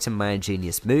talk about in my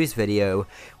Ingenious Moves video,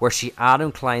 where she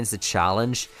Adam Kleins the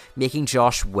challenge, making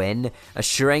Josh win,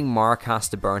 assuring Mark has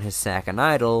to burn his second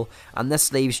idol, and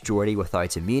this leaves Jordy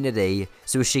without immunity,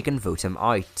 so she can vote him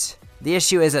out. The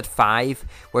issue is at 5,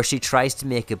 where she tries to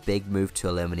make a big move to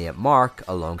eliminate Mark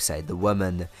alongside the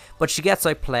women, but she gets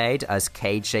outplayed as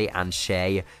KJ and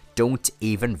Shay don't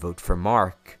even vote for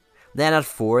Mark. Then at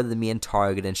 4, the main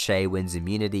target and Shay wins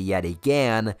immunity yet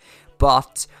again,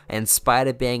 but in spite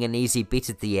of being an easy beat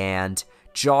at the end,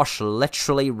 Josh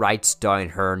literally writes down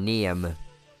her name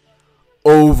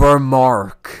over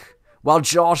Mark. While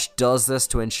Josh does this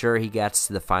to ensure he gets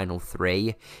to the final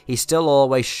 3, he still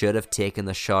always should have taken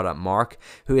the shot at Mark,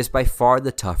 who is by far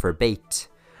the tougher beat.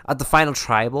 At the final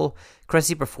tribal,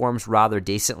 Chrissy performs rather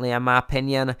decently in my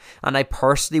opinion, and I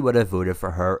personally would have voted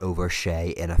for her over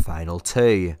Shay in a final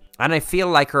 2. And I feel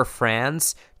like her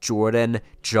friends, Jordan,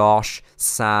 Josh,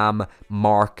 Sam,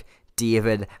 Mark,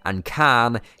 David and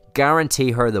Khan,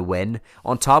 guarantee her the win,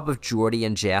 on top of Jordy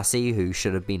and Jesse, who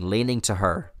should have been leaning to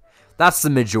her. That's the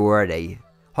majority.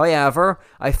 However,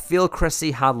 I feel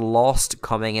Chrissy had lost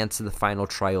coming into the final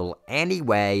trial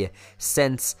anyway,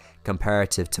 since,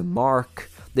 comparative to Mark,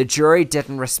 the jury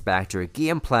didn't respect her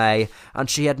gameplay and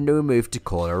she had no move to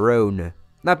call her own.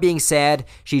 That being said,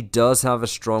 she does have a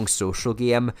strong social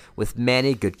game with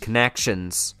many good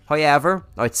connections. However,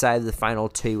 outside of the final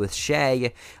 2 with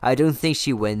Shay, I don't think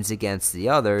she wins against the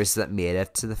others that made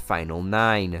it to the final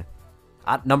 9.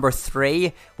 At number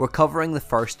 3, we're covering the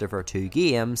first of our 2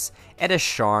 games. It is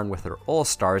Sharon with her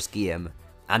All-Stars game.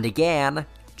 And again,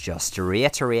 just to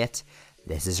reiterate,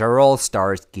 this is our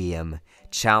All-Stars game.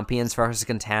 Champions versus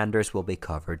contenders will be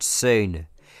covered soon.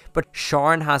 But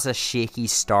Sharon has a shaky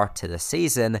start to the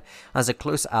season, as a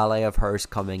close ally of hers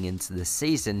coming into the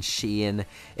season, Shane,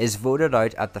 is voted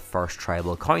out at the first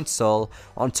tribal council,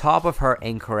 on top of her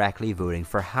incorrectly voting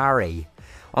for Harry.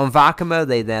 On Vakama,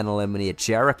 they then eliminate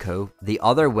Jericho, the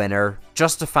other winner,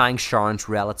 justifying Sharon's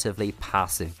relatively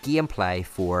passive gameplay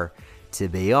for, to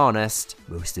be honest,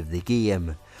 most of the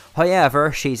game.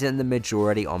 However, she's in the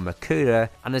majority on Makuta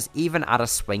and is even at a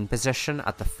swing position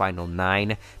at the final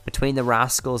 9 between the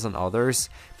Rascals and others,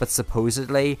 but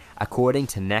supposedly, according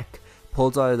to Nick,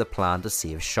 pulled out of the plan to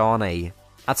save Shawnee.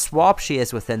 At swap, she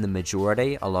is within the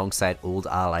majority alongside old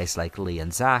allies like Lee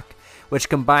and Zach, which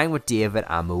combine with David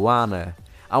and Moana.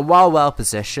 And while well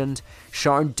positioned,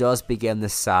 Sharon does begin the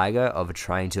saga of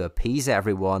trying to appease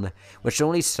everyone, which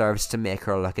only serves to make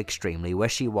her look extremely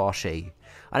wishy-washy.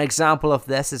 An example of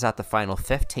this is at the final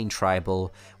 15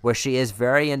 tribal, where she is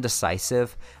very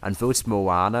indecisive and votes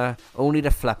Moana, only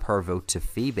to flip her vote to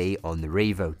Phoebe on the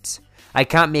revote. I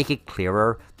can't make it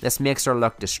clearer, this makes her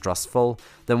look distrustful,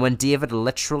 than when David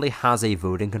literally has a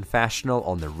voting confessional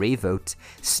on the revote,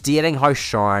 stating how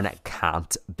Sharon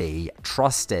can't be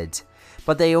trusted.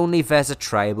 But they only visit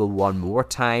tribal one more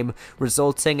time,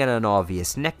 resulting in an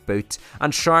obvious Nick boot,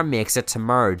 and Sharon makes it to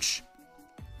merge.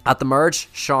 At the merge,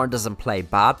 Sharon doesn't play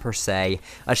bad per se,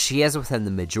 as she is within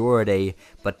the majority,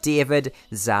 but David,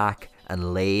 Zach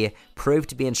and Lee prove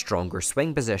to be in stronger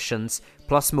swing positions,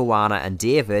 plus Moana and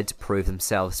David prove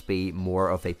themselves to be more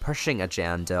of a pushing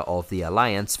agenda of the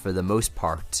alliance for the most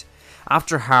part.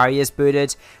 After Harry is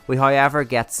booted, we however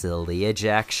get the Lee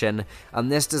ejection,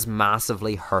 and this does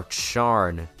massively hurt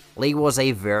Sharon. Lee was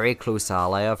a very close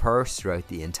ally of hers throughout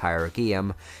the entire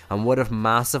game, and would have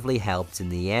massively helped in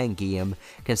the end game,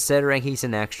 considering he's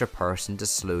an extra person to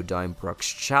slow down Brooke's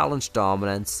challenge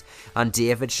dominance and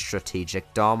David's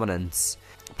strategic dominance.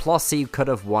 Plus, he could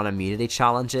have won immunity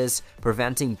challenges,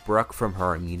 preventing Brooke from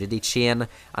her immunity chain,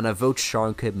 and a vote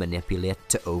Sharon could manipulate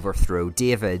to overthrow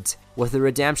David. With the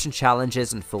redemption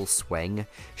challenges in full swing,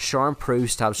 Sharon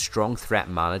proves to have strong threat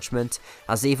management,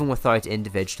 as even without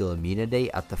individual immunity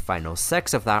at the final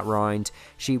 6 of that round,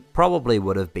 she probably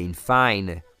would have been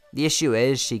fine. The issue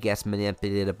is she gets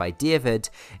manipulated by David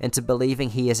into believing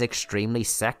he is extremely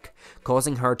sick,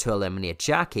 causing her to eliminate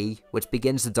Jackie, which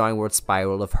begins the downward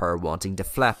spiral of her wanting to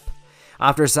flip.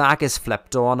 After Zach is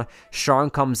flipped on,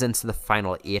 Sharon comes into the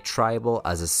final 8 tribal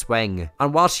as a swing,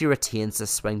 and while she retains the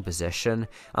swing position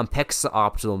and picks the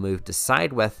optimal move to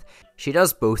side with, she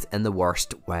does both in the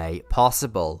worst way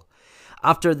possible.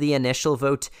 After the initial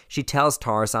vote, she tells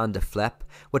Tarzan to flip,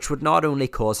 which would not only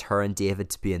cause her and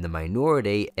David to be in the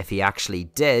minority if he actually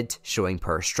did, showing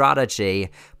poor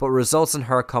strategy, but results in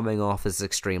her coming off as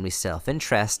extremely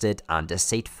self-interested and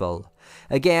deceitful.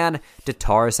 Again, to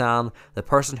Tarzan, the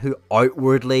person who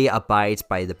outwardly abides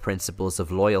by the principles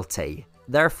of loyalty.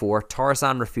 Therefore,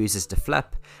 Tarzan refuses to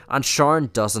flip, and Sharon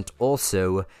doesn't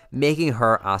also, making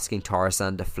her asking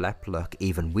Tarzan to flip look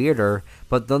even weirder,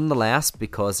 but nonetheless,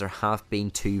 because there have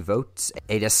been 2 votes,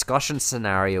 a discussion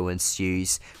scenario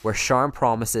ensues where Sharon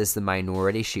promises the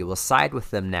minority she will side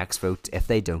with them next vote if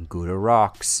they don't go to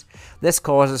rocks. This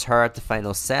causes her at the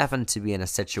final 7 to be in a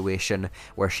situation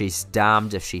where she's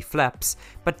damned if she flips,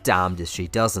 but damned if she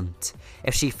doesn't.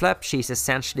 If she flips, she's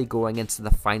essentially going into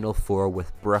the final 4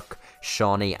 with Brooke,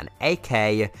 Shawnee and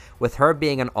AK, with her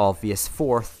being an obvious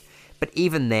 4th, but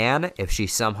even then, if she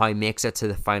somehow makes it to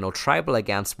the final tribal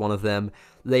against one of them,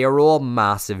 they are all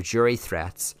massive jury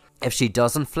threats. If she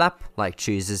doesn't flip, like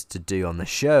chooses to do on the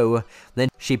show, then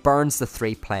she burns the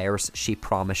 3 players she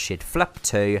promised she'd flip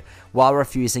to, while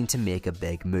refusing to make a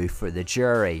big move for the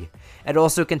jury. It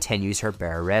also continues her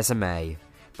bare resume.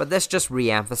 But this just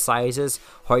re-emphasises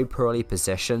how poorly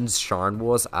positioned Sharon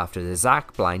was after the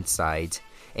Zach blindside,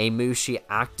 a move she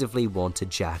actively wanted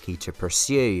Jackie to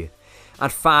pursue.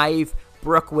 At 5,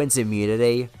 Brooke wins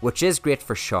immunity, which is great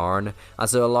for Sharon,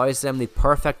 as it allows them the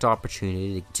perfect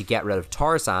opportunity to get rid of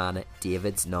Tarzan,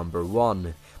 David's number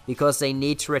 1, because they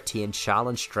need to retain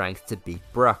challenge strength to beat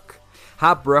Brooke.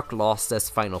 Had Brooke lost this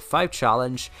final 5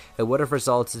 challenge, it would have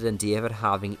resulted in David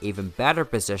having even better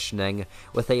positioning,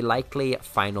 with a likely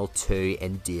final 2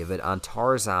 in David and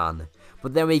Tarzan.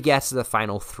 But then we get to the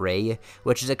final 3,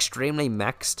 which is extremely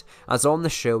mixed, as on the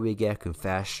show we get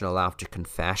confessional after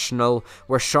confessional,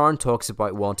 where Sharon talks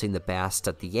about wanting the best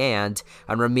at the end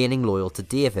and remaining loyal to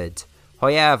David.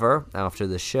 However, after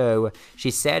the show, she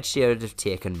said she would have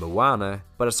taken Moana,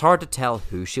 but it's hard to tell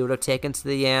who she would have taken to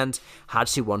the end had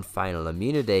she won final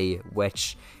immunity,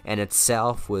 which in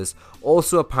itself was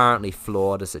also apparently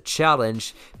flawed as a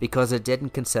challenge because it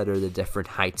didn't consider the different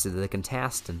heights of the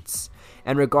contestants.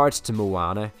 In regards to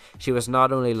Moana, she was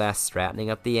not only less threatening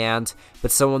at the end,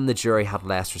 but someone the jury had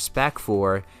less respect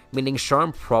for, meaning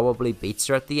Sharon probably beats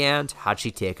her at the end had she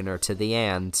taken her to the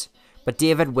end. But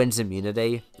David wins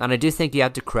immunity, and I do think you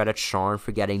have to credit Sharon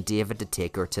for getting David to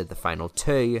take her to the final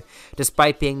two,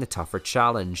 despite being the tougher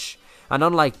challenge. And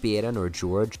unlike Baden or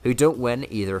George, who don't win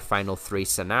either final 3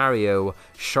 scenario,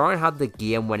 Sharon had the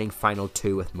game-winning final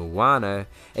 2 with Moana.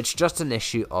 It's just an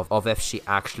issue of if she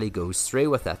actually goes through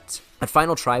with it. At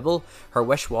Final Tribal, her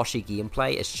wish-washy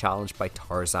gameplay is challenged by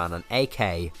Tarzan and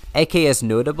AK. AK is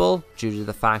notable due to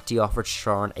the fact he offered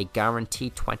Sharon a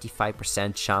guaranteed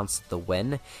 25% chance at the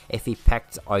win if he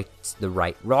picked out the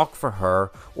right rock for her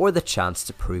or the chance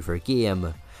to prove her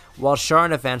game. While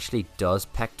Sharon eventually does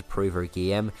pick to prove her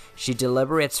game, she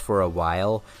deliberates for a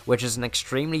while, which is an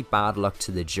extremely bad look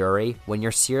to the jury when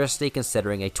you're seriously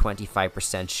considering a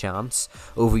 25% chance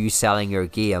over you selling your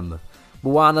game.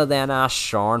 Moana then asks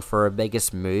Sharon for her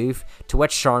biggest move, to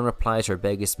which Sharon replies her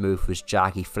biggest move was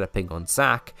Jackie flipping on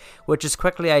Zack, which is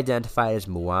quickly identified as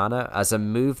Moana as a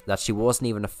move that she wasn't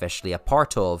even officially a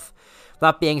part of.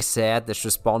 That being said, this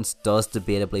response does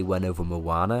debatably win over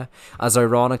Moana, as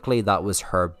ironically that was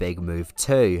her big move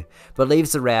too, but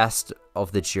leaves the rest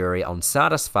of the jury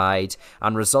unsatisfied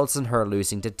and results in her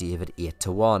losing to David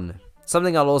 8-1.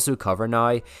 Something I'll also cover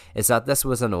now is that this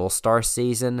was an all-star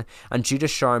season, and due to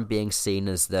Sharon being seen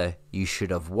as the "you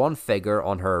should have won" figure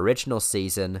on her original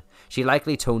season, she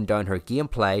likely toned down her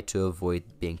gameplay to avoid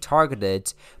being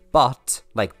targeted, but,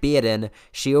 like Baden,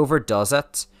 she overdoes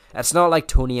it. It's not like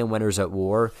Tony in Winners at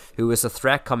War, who is a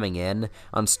threat coming in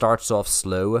and starts off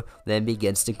slow, then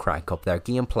begins to crank up their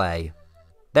gameplay.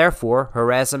 Therefore, her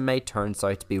resume turns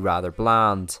out to be rather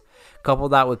bland. Couple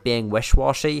that with being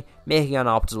wish-washy, making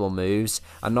unoptimal moves,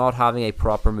 and not having a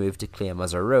proper move to claim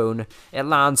as her own, it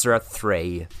lands her at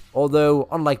 3. Although,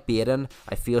 unlike Baden,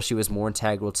 I feel she was more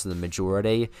integral to the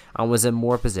majority and was in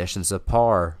more positions of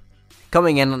power.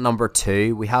 Coming in at number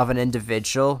 2, we have an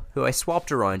individual who I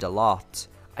swapped around a lot.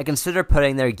 I considered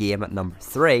putting their game at number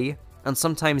 3, and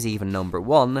sometimes even number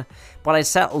 1, but I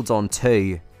settled on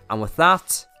 2, and with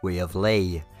that, we have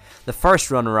Lee, the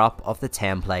first runner-up of the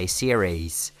 10-play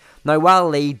series. Now, while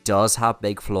Lee does have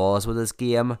big flaws with his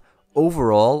game,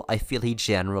 overall I feel he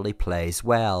generally plays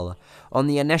well. On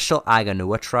the initial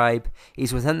Aganoa tribe,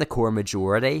 he's within the core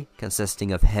majority,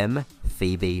 consisting of him,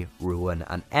 Phoebe, Rowan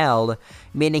and Elle,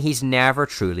 meaning he's never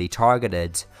truly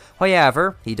targeted.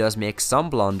 However, he does make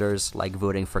some blunders, like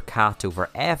voting for Kat over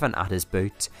Evan at his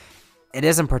boot. It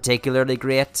isn't particularly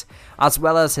great, as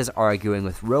well as his arguing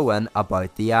with Rowan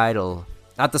about the idol.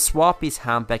 At the swap, he's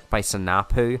handpicked by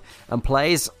Sanapu and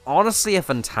plays honestly a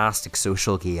fantastic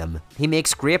social game. He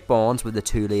makes great bonds with the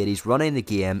two ladies running the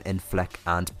game in Flick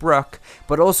and Brooke,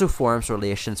 but also forms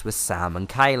relations with Sam and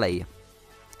Kylie.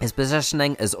 His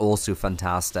positioning is also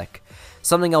fantastic.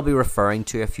 Something I'll be referring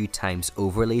to a few times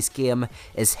over Lee's game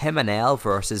is him and Elle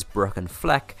versus Brooke and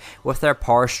Flick with their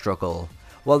power struggle.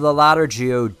 While the latter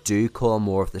duo do call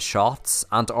more of the shots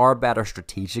and are better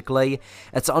strategically,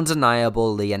 it's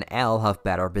undeniable Lee and Elle have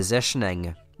better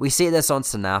positioning. We see this on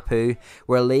Sanapu,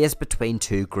 where Lee is between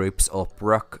two groups of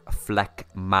Brooke, Flick,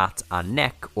 Matt and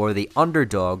Nick, or the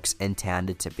underdogs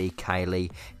intended to be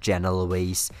Kylie, Jenna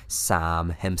Louise,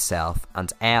 Sam, himself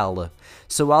and Elle.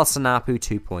 So while Sanapu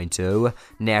 2.0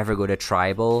 never go to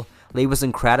tribal, Lee was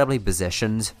incredibly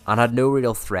positioned and had no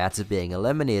real threat of being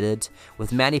eliminated,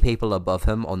 with many people above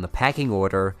him on the pecking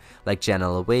order like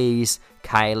Jenna Louise,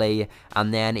 Kylie,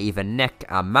 and then even Nick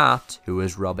and Matt, who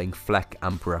was rubbing Flick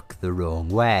and Brooke the wrong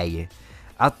way.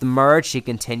 At the merge, he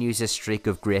continues his streak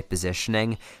of great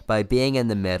positioning by being in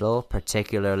the middle,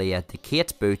 particularly at the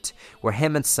Kate boot, where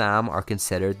him and Sam are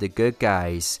considered the good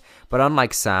guys. But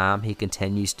unlike Sam, he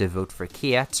continues to vote for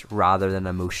Kate rather than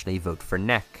emotionally vote for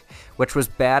Nick, which was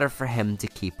better for him to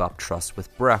keep up trust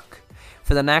with Brooke.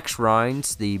 For the next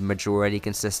round, the majority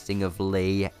consisting of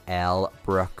Lee, Elle,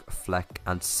 Brooke, Flick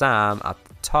and Sam at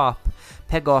the top,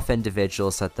 pick off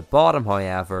individuals at the bottom.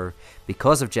 However,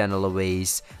 because of Jenna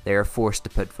Louise, they are forced to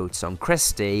put votes on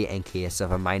Christie in case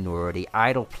of a minority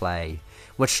idol play,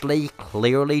 which Lee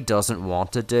clearly doesn't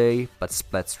want to do, but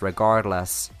splits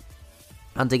regardless.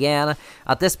 And again,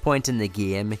 at this point in the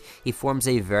game, he forms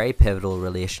a very pivotal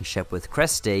relationship with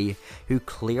Christie, who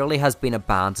clearly has been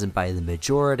abandoned by the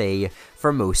majority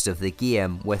for most of the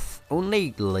game, with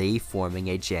only Lee forming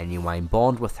a genuine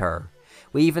bond with her.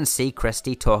 We even see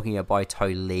Christy talking about how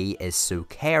Lee is so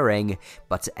caring,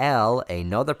 but Elle,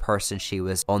 another person she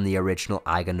was on the original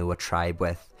Aganoa tribe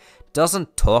with,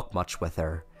 doesn't talk much with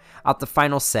her. At the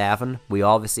final 7, we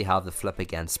obviously have the flip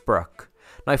against Brooke.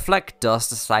 Now Flick does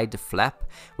decide to flip,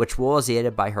 which was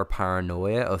aided by her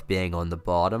paranoia of being on the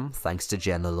bottom thanks to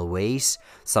Jenna Louise,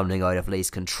 something out of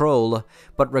Lee's control,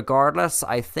 but regardless,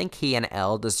 I think he and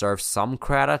Elle deserve some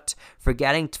credit for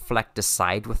getting Flick to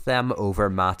side with them over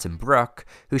Matt and Brooke,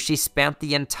 who she spent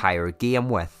the entire game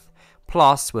with.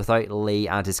 Plus, without Lee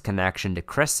and his connection to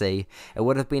Chrissy, it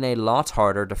would have been a lot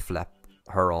harder to flip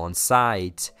her on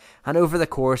side, and over the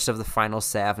course of the final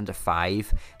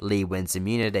 7-5, Lee wins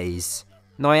immunities.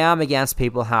 Now I am against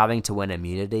people having to win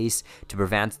immunities to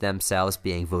prevent themselves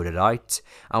being voted out,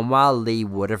 and while Lee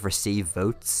would have received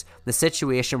votes, the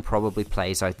situation probably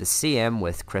plays out the same,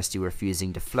 with Christy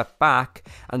refusing to flip back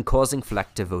and causing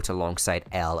Flick to vote alongside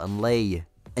Elle and Lee.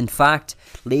 In fact,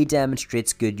 Lee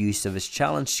demonstrates good use of his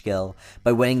challenge skill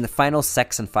by winning the final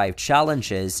 6 and 5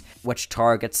 challenges, which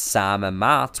targets Sam and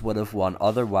Matt would have won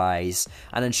otherwise,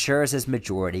 and ensures his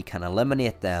majority can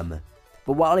eliminate them.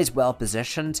 But while he's well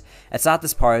positioned, it's at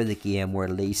this part of the game where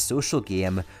Lee's social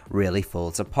game really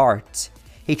falls apart.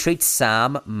 He treats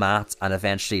Sam, Matt and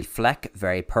eventually Flick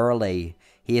very poorly.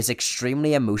 He is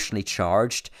extremely emotionally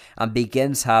charged and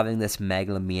begins having this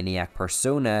megalomaniac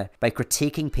persona by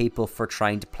critiquing people for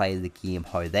trying to play the game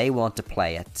how they want to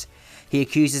play it. He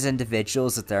accuses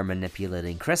individuals that they're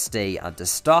manipulating Christy and to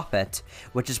stop it,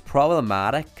 which is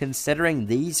problematic considering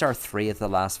these are 3 of the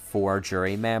last 4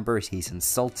 jury members he's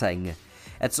insulting.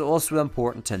 It's also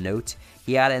important to note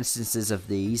he had instances of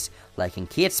these, like in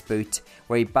Kate's boot,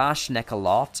 where he bashed Nick a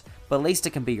lot, but at least it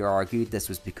can be argued this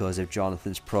was because of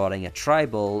Jonathan's prodding at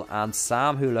Tribal, and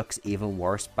Sam who looks even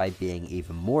worse by being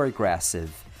even more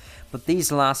aggressive. But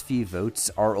these last few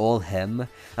votes are all him,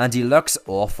 and he looks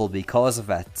awful because of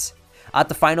it. At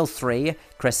the final 3,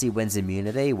 Chrissy wins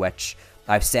immunity, which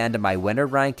I've said in my winner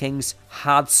rankings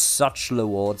had such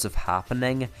low odds of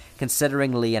happening,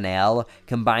 considering Lee and Elle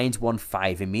combined won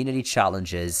 5 immunity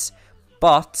challenges.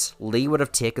 But Lee would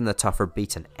have taken the tougher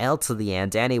beat on Elle to the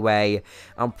end anyway,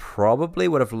 and probably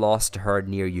would have lost to her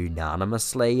near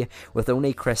unanimously, with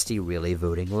only Christy really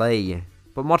voting Lee.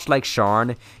 But much like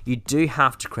Sharn, you do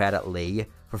have to credit Lee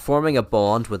for forming a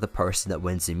bond with the person that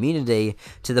wins immunity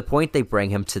to the point they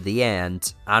bring him to the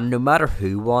end, and no matter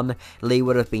who won, Lee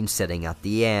would have been sitting at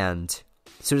the end.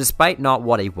 So despite not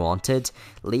what he wanted,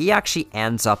 Lee actually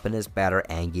ends up in his better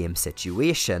endgame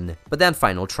situation, but then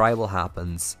final tribal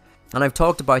happens. And I've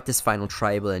talked about this final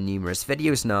tribal in numerous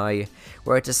videos now,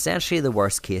 where it's essentially the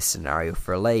worst case scenario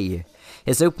for Lee.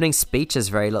 His opening speech has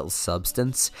very little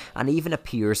substance, and even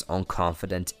appears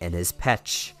unconfident in his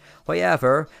pitch.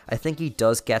 However, I think he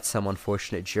does get some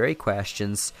unfortunate jury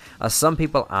questions, as some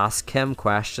people ask him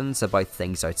questions about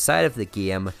things outside of the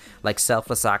game, like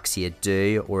selfless acts he'd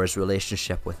do or his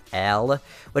relationship with Elle,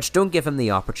 which don't give him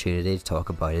the opportunity to talk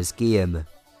about his game.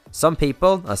 Some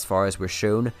people, as far as we're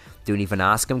shown, don't even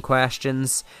ask him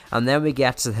questions, and then we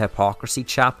get to the hypocrisy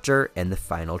chapter in the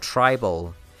final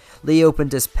tribal. Lee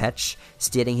opened his pitch,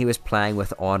 stating he was playing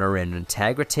with honour and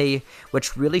integrity,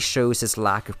 which really shows his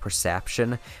lack of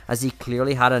perception, as he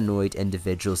clearly had annoyed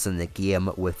individuals in the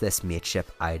game with this mateship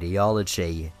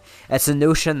ideology. It's a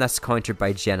notion that's countered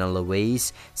by Jenna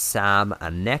Louise, Sam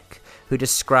and Nick, who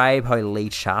describe how Lee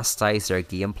chastised their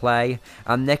gameplay,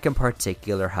 and Nick in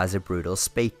particular has a brutal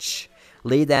speech.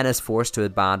 Lee then is forced to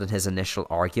abandon his initial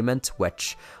argument,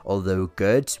 which, although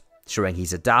good, showing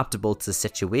he's adaptable to the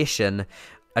situation,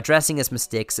 addressing his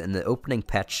mistakes in the opening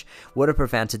pitch would have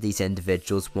prevented these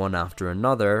individuals one after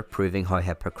another, proving how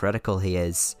hypocritical he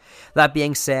is. That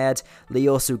being said, Lee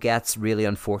also gets really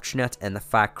unfortunate in the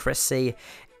fact Chrissy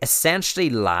essentially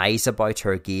lies about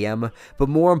her game, but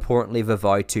more importantly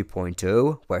Vivai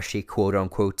 2.0, where she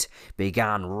quote-unquote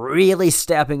began really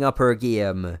stepping up her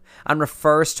game, and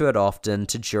refers to it often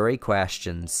to jury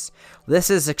questions. This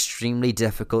is extremely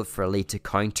difficult for Lee to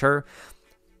counter,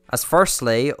 as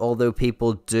firstly, although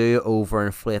people do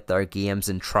overinflate their games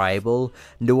in Tribal,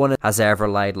 no one has ever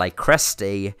lied like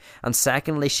Christy, and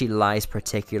secondly she lies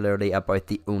particularly about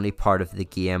the only part of the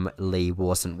game Lee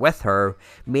wasn't with her,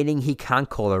 meaning he can't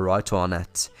call her out on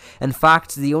it. In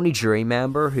fact, the only jury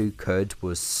member who could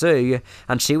was Sue,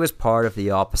 and she was part of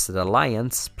the opposite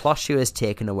alliance, plus she was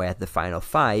taken away at the final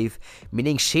 5,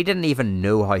 meaning she didn't even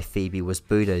know how Phoebe was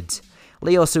booted.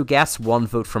 Lee also gets 1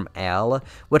 vote from Elle,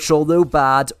 which although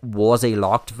bad, was a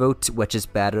locked vote, which is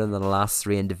better than the last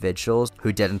 3 individuals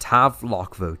who didn't have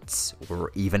lock votes,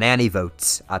 or even any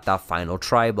votes, at that final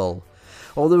tribal.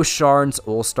 Although Sharn's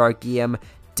all-star game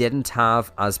didn't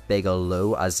have as big a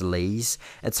low as Lee's,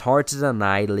 it's hard to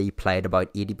deny Lee played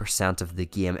about 80% of the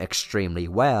game extremely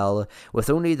well, with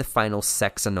only the final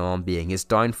 6 and on being his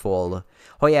downfall.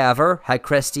 However, had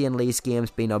Christie and Lee's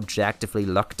games been objectively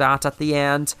looked at the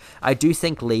end, I do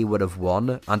think Lee would have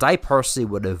won, and I personally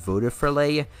would have voted for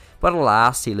Lee, but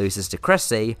alas, he loses to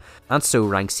Christie, and so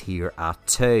ranks here at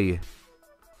 2.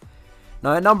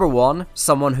 Now at number 1,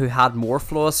 someone who had more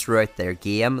flaws throughout their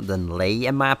game than Lee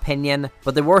in my opinion,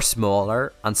 but they were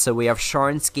smaller, and so we have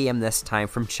Sharon's game this time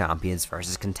from Champions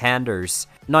vs Contenders.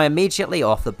 Now immediately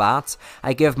off the bat,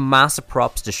 I give massive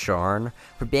props to Sharon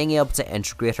for being able to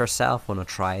integrate herself on a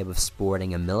tribe of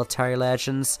sporting and military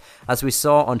legends. As we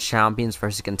saw on Champions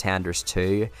vs Contenders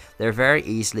 2, there very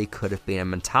easily could have been a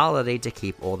mentality to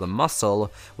keep all the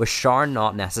muscle, with Sharon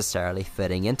not necessarily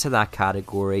fitting into that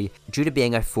category due to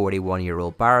being a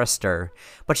 41-year-old barrister.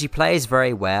 But she plays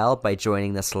very well by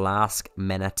joining this last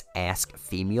minute-esque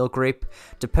female group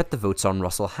to put the votes on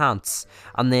Russell Hantz,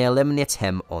 and they eliminate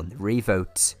him on the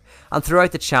revote. And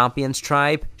throughout the Champions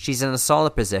tribe, she's in a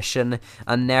solid position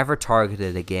and never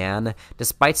targeted again,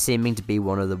 despite seeming to be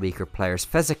one of the weaker players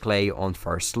physically on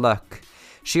first look.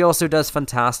 She also does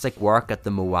fantastic work at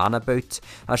the Moana boot,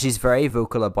 as she's very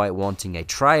vocal about wanting a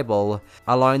tribal,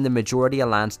 allowing the majority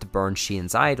alliance to burn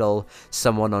Shane's idol,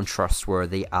 someone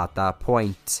untrustworthy at that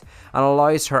point, and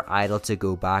allows her idol to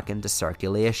go back into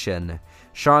circulation.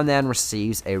 Sharon then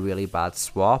receives a really bad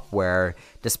swap where,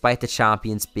 despite the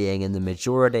champions being in the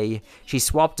majority, she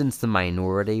swapped into the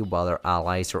minority while her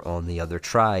allies are on the other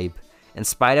tribe. In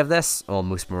spite of this,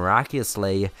 almost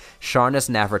miraculously, Sharon is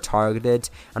never targeted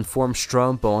and forms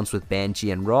strong bonds with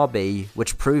Benji and Robbie,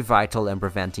 which prove vital in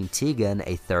preventing Tegan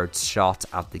a third shot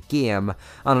at the game,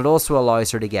 and it also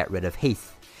allows her to get rid of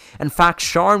Heath. In fact,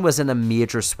 Sharon was in a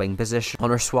major swing position on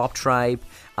her swap tribe,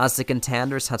 as the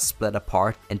contenders had split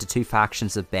apart into two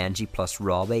factions of Benji plus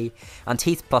Robbie and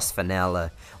Heath plus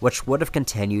Vanilla, which would have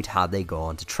continued had they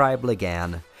gone to tribal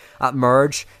again. At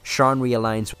merge, Sharon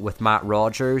realigns with Matt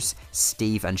Rogers,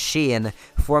 Steve and Shane,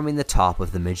 forming the top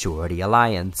of the majority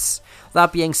alliance.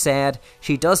 That being said,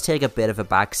 she does take a bit of a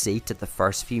back seat at the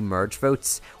first few merge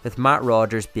votes, with Matt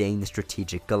Rogers being the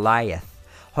strategic Goliath.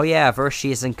 However,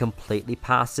 she isn't completely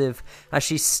passive, as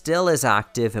she still is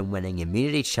active in winning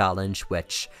Immunity Challenge,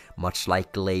 which, much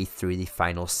like Lee through the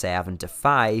final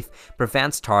 7-5,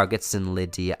 prevents targets in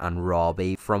Lydia and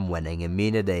Robbie from winning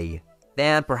immunity.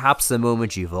 Then, perhaps the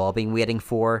moment you've all been waiting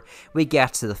for, we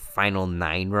get to the final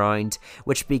 9 round,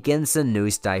 which begins the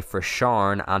nosedive for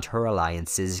Sharon and her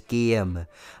alliance's game.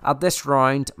 At this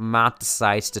round, Matt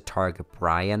decides to target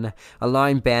Brian,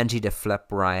 allowing Benji to flip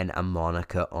Brian and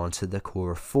Monica onto the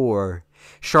core 4.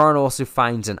 Sharon also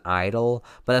finds an idol,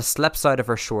 but it slips out of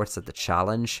her shorts at the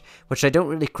challenge, which I don't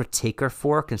really critique her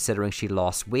for considering she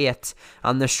lost weight,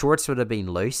 and the shorts would have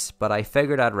been loose, but I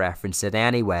figured I'd reference it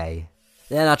anyway.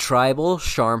 Then at Tribal,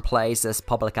 Sharon plays this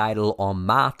public idol on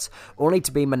Matt, only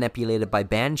to be manipulated by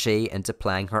Benji into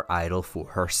playing her idol for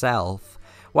herself.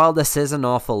 While this is an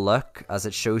awful look, as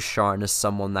it shows Sharon as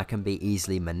someone that can be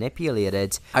easily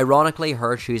manipulated, ironically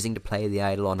her choosing to play the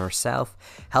idol on herself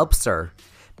helps her.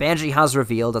 Benji has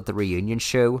revealed at the reunion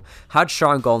show, had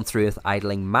Sharon gone through with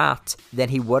idling Matt, then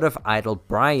he would have idled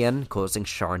Brian, causing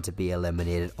Sharon to be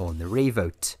eliminated on the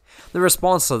revote. The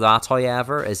response to that,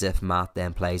 however, is if Matt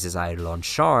then plays his idol on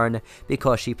Sharon,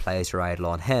 because she plays her idol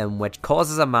on him, which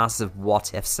causes a massive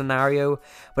what-if scenario,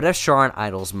 but if Sharon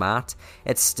idols Matt,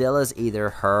 it still is either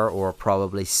her or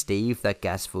probably Steve that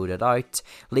gets voted out,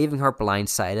 leaving her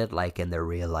blindsided like in the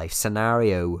real-life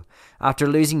scenario. After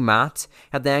losing Matt,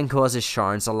 it then causes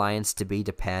Sharon's alliance to be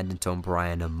dependent on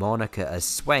Brian and Monica as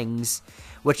swings,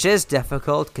 which is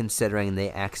difficult considering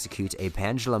they execute a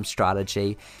pendulum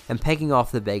strategy and picking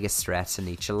off the biggest threats in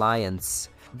each alliance.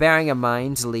 Bearing in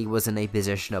mind Lee was in a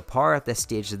position of power at this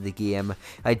stage of the game,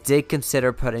 I did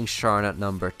consider putting Sharon at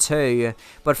number 2,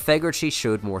 but figured she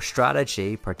showed more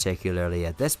strategy, particularly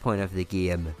at this point of the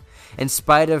game. In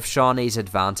spite of Shawnee's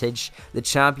advantage, the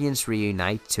champions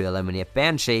reunite to eliminate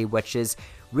Benji, which is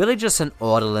really just an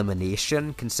odd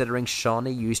elimination, considering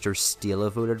Shawnee used her steal a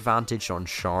vote advantage on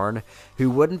Sharon, who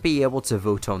wouldn't be able to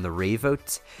vote on the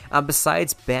revote, and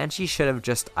besides, Benji should have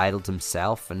just idled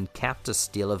himself and kept a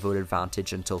steal a vote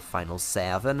advantage until final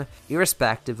 7,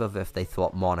 irrespective of if they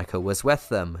thought Monica was with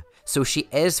them. So she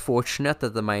is fortunate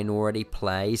that the minority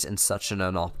plays in such an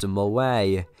unoptimal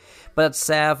way. But at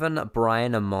 7,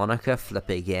 Brian and Monica flip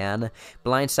again,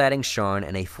 blindsiding Sharon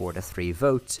in a 4-3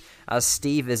 vote, as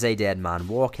Steve is a dead man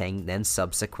walking, then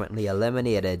subsequently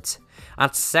eliminated.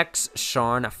 At 6,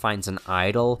 Sharon finds an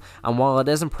idol, and while it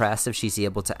is impressive she's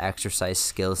able to exercise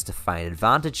skills to find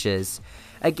advantages,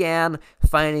 Again,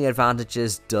 finding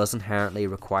advantages does inherently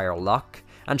require luck,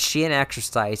 and Shane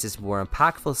exercises more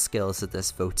impactful skills at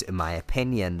this vote in my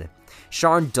opinion.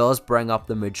 Sharon does bring up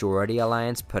the majority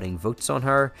alliance putting votes on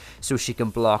her, so she can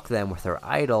block them with her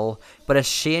idol, but it's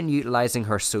Shane utilising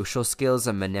her social skills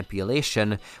and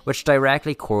manipulation, which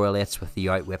directly correlates with the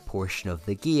outwit portion of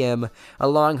the game,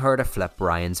 allowing her to flip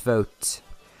Brian's vote.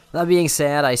 That being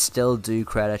said, I still do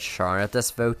credit Sharon at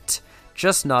this vote,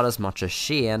 just not as much as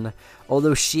Shane,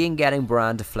 although Shane getting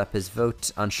Brian to flip his vote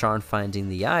and Sharon finding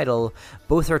the idol,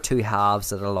 both are two halves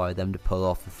that allow them to pull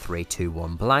off the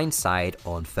 3-2-1 blindside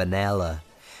on Fenella.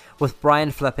 With Brian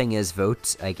flipping his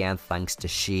vote, again thanks to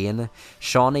Shane,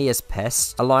 Shawnee is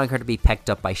pissed, allowing her to be picked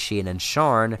up by Shane and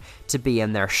Sharon to be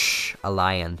in their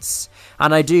alliance,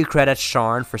 and I do credit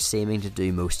Sharon for seeming to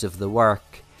do most of the work.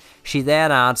 She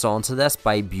then adds on to this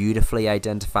by beautifully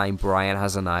identifying Brian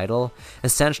as an idol,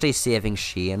 essentially saving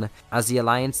Shane, as the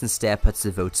alliance instead puts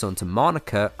the votes onto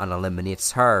Monica and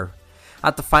eliminates her.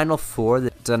 At the final four,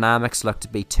 the dynamics look to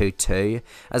be 2-2,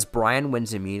 as Brian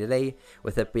wins immunity,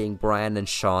 with it being Brian and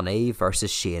Shawnee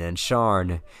versus Shane and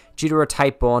Sharon. Due to her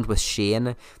tight bond with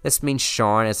Shane, this means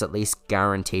Sharon is at least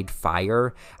guaranteed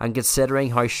fire, and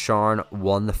considering how Sharon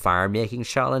won the fire making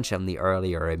challenge and the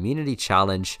earlier immunity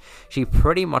challenge, she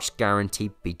pretty much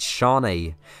guaranteed beats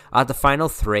Shawnee. At the final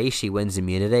three, she wins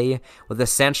immunity, with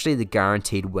essentially the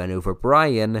guaranteed win over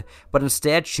Brian, but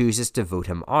instead chooses to vote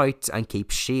him out and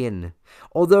keep Shane.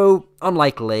 Although,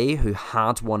 unlike Lee, who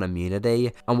had won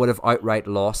immunity and would have outright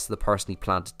lost the person he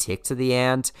planned to take to the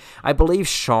end, I believe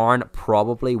Sharon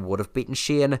probably would have beaten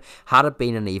Shane had it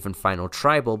been an even final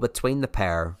tribal between the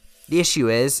pair. The issue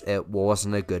is, it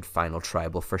wasn't a good final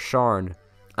tribal for Sharon.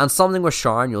 And something with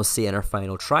Sharon you'll see in her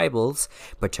final tribals,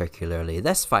 particularly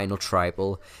this final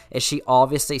tribal, is she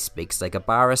obviously speaks like a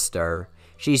barrister.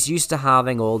 She's used to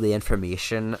having all the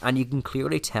information, and you can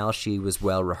clearly tell she was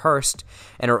well rehearsed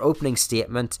in her opening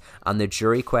statement and the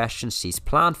jury questions she's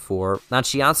planned for, and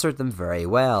she answered them very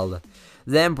well.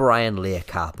 Then Brian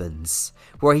Lake happens,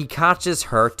 where he catches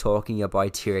her talking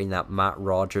about hearing that Matt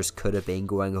Rogers could have been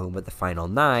going home at the final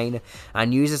 9,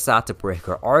 and uses that to break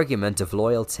her argument of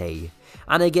loyalty.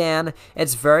 And again,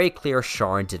 it's very clear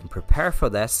Sharon didn't prepare for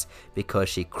this, because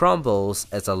she crumbles,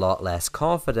 is a lot less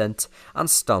confident, and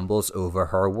stumbles over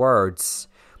her words.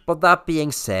 But that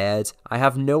being said, I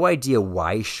have no idea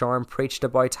why Sharon preached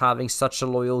about having such a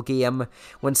loyal game,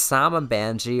 when Sam and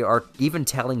Benji are even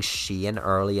telling Shane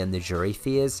early in the jury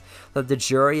phase that the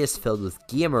jury is filled with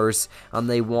gamers and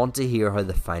they want to hear how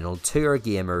the final 2 are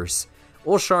gamers.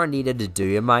 All Sharon needed to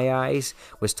do in my eyes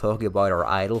was talking about her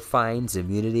idol finds,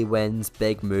 immunity wins,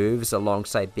 big moves,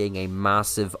 alongside being a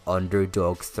massive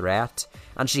underdog threat,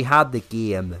 and she had the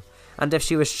game. And if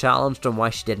she was challenged on why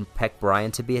she didn't pick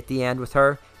Brian to be at the end with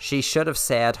her, she should have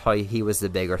said how he was the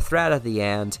bigger threat at the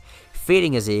end,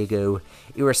 feeding his ego,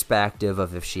 irrespective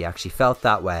of if she actually felt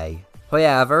that way.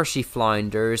 However, she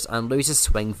flounders and loses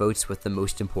swing votes, with the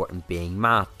most important being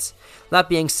Matt. That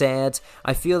being said,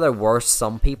 I feel there were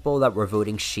some people that were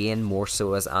voting Shane more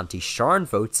so as anti-Sharon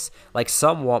votes, like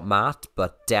some want Matt,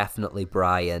 but definitely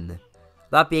Brian.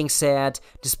 That being said,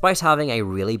 despite having a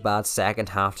really bad second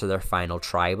half to their final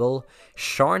tribal,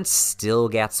 Sharon still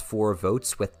gets 4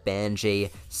 votes, with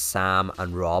Benji, Sam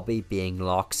and Robbie being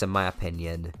locks in my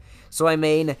opinion. So I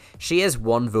mean, she is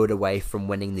 1 vote away from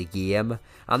winning the game,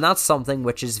 and that's something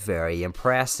which is very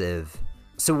impressive.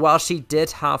 So while she did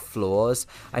have flaws,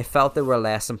 I felt they were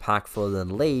less impactful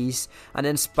than Lee's, and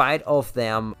in spite of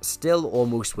them, still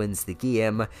almost wins the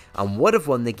game, and would have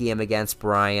won the game against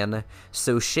Brian,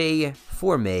 so she,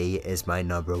 for me, is my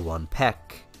number 1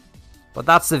 pick. But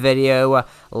that's the video.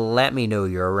 Let me know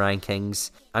your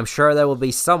rankings. I'm sure there will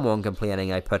be someone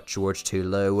complaining I put George too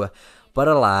low, but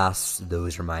alas,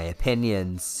 those are my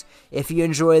opinions. If you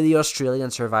enjoy the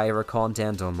Australian Survivor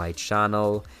content on my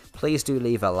channel, please do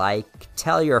leave a like,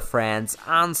 tell your friends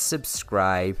and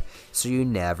subscribe so you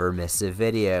never miss a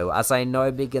video, as I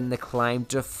now begin the climb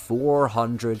to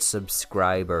 400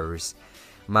 subscribers.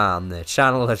 Man, the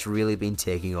channel has really been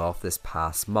taking off this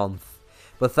past month.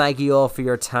 But thank you all for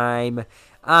your time,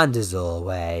 and as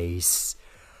always,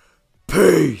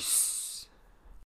 peace!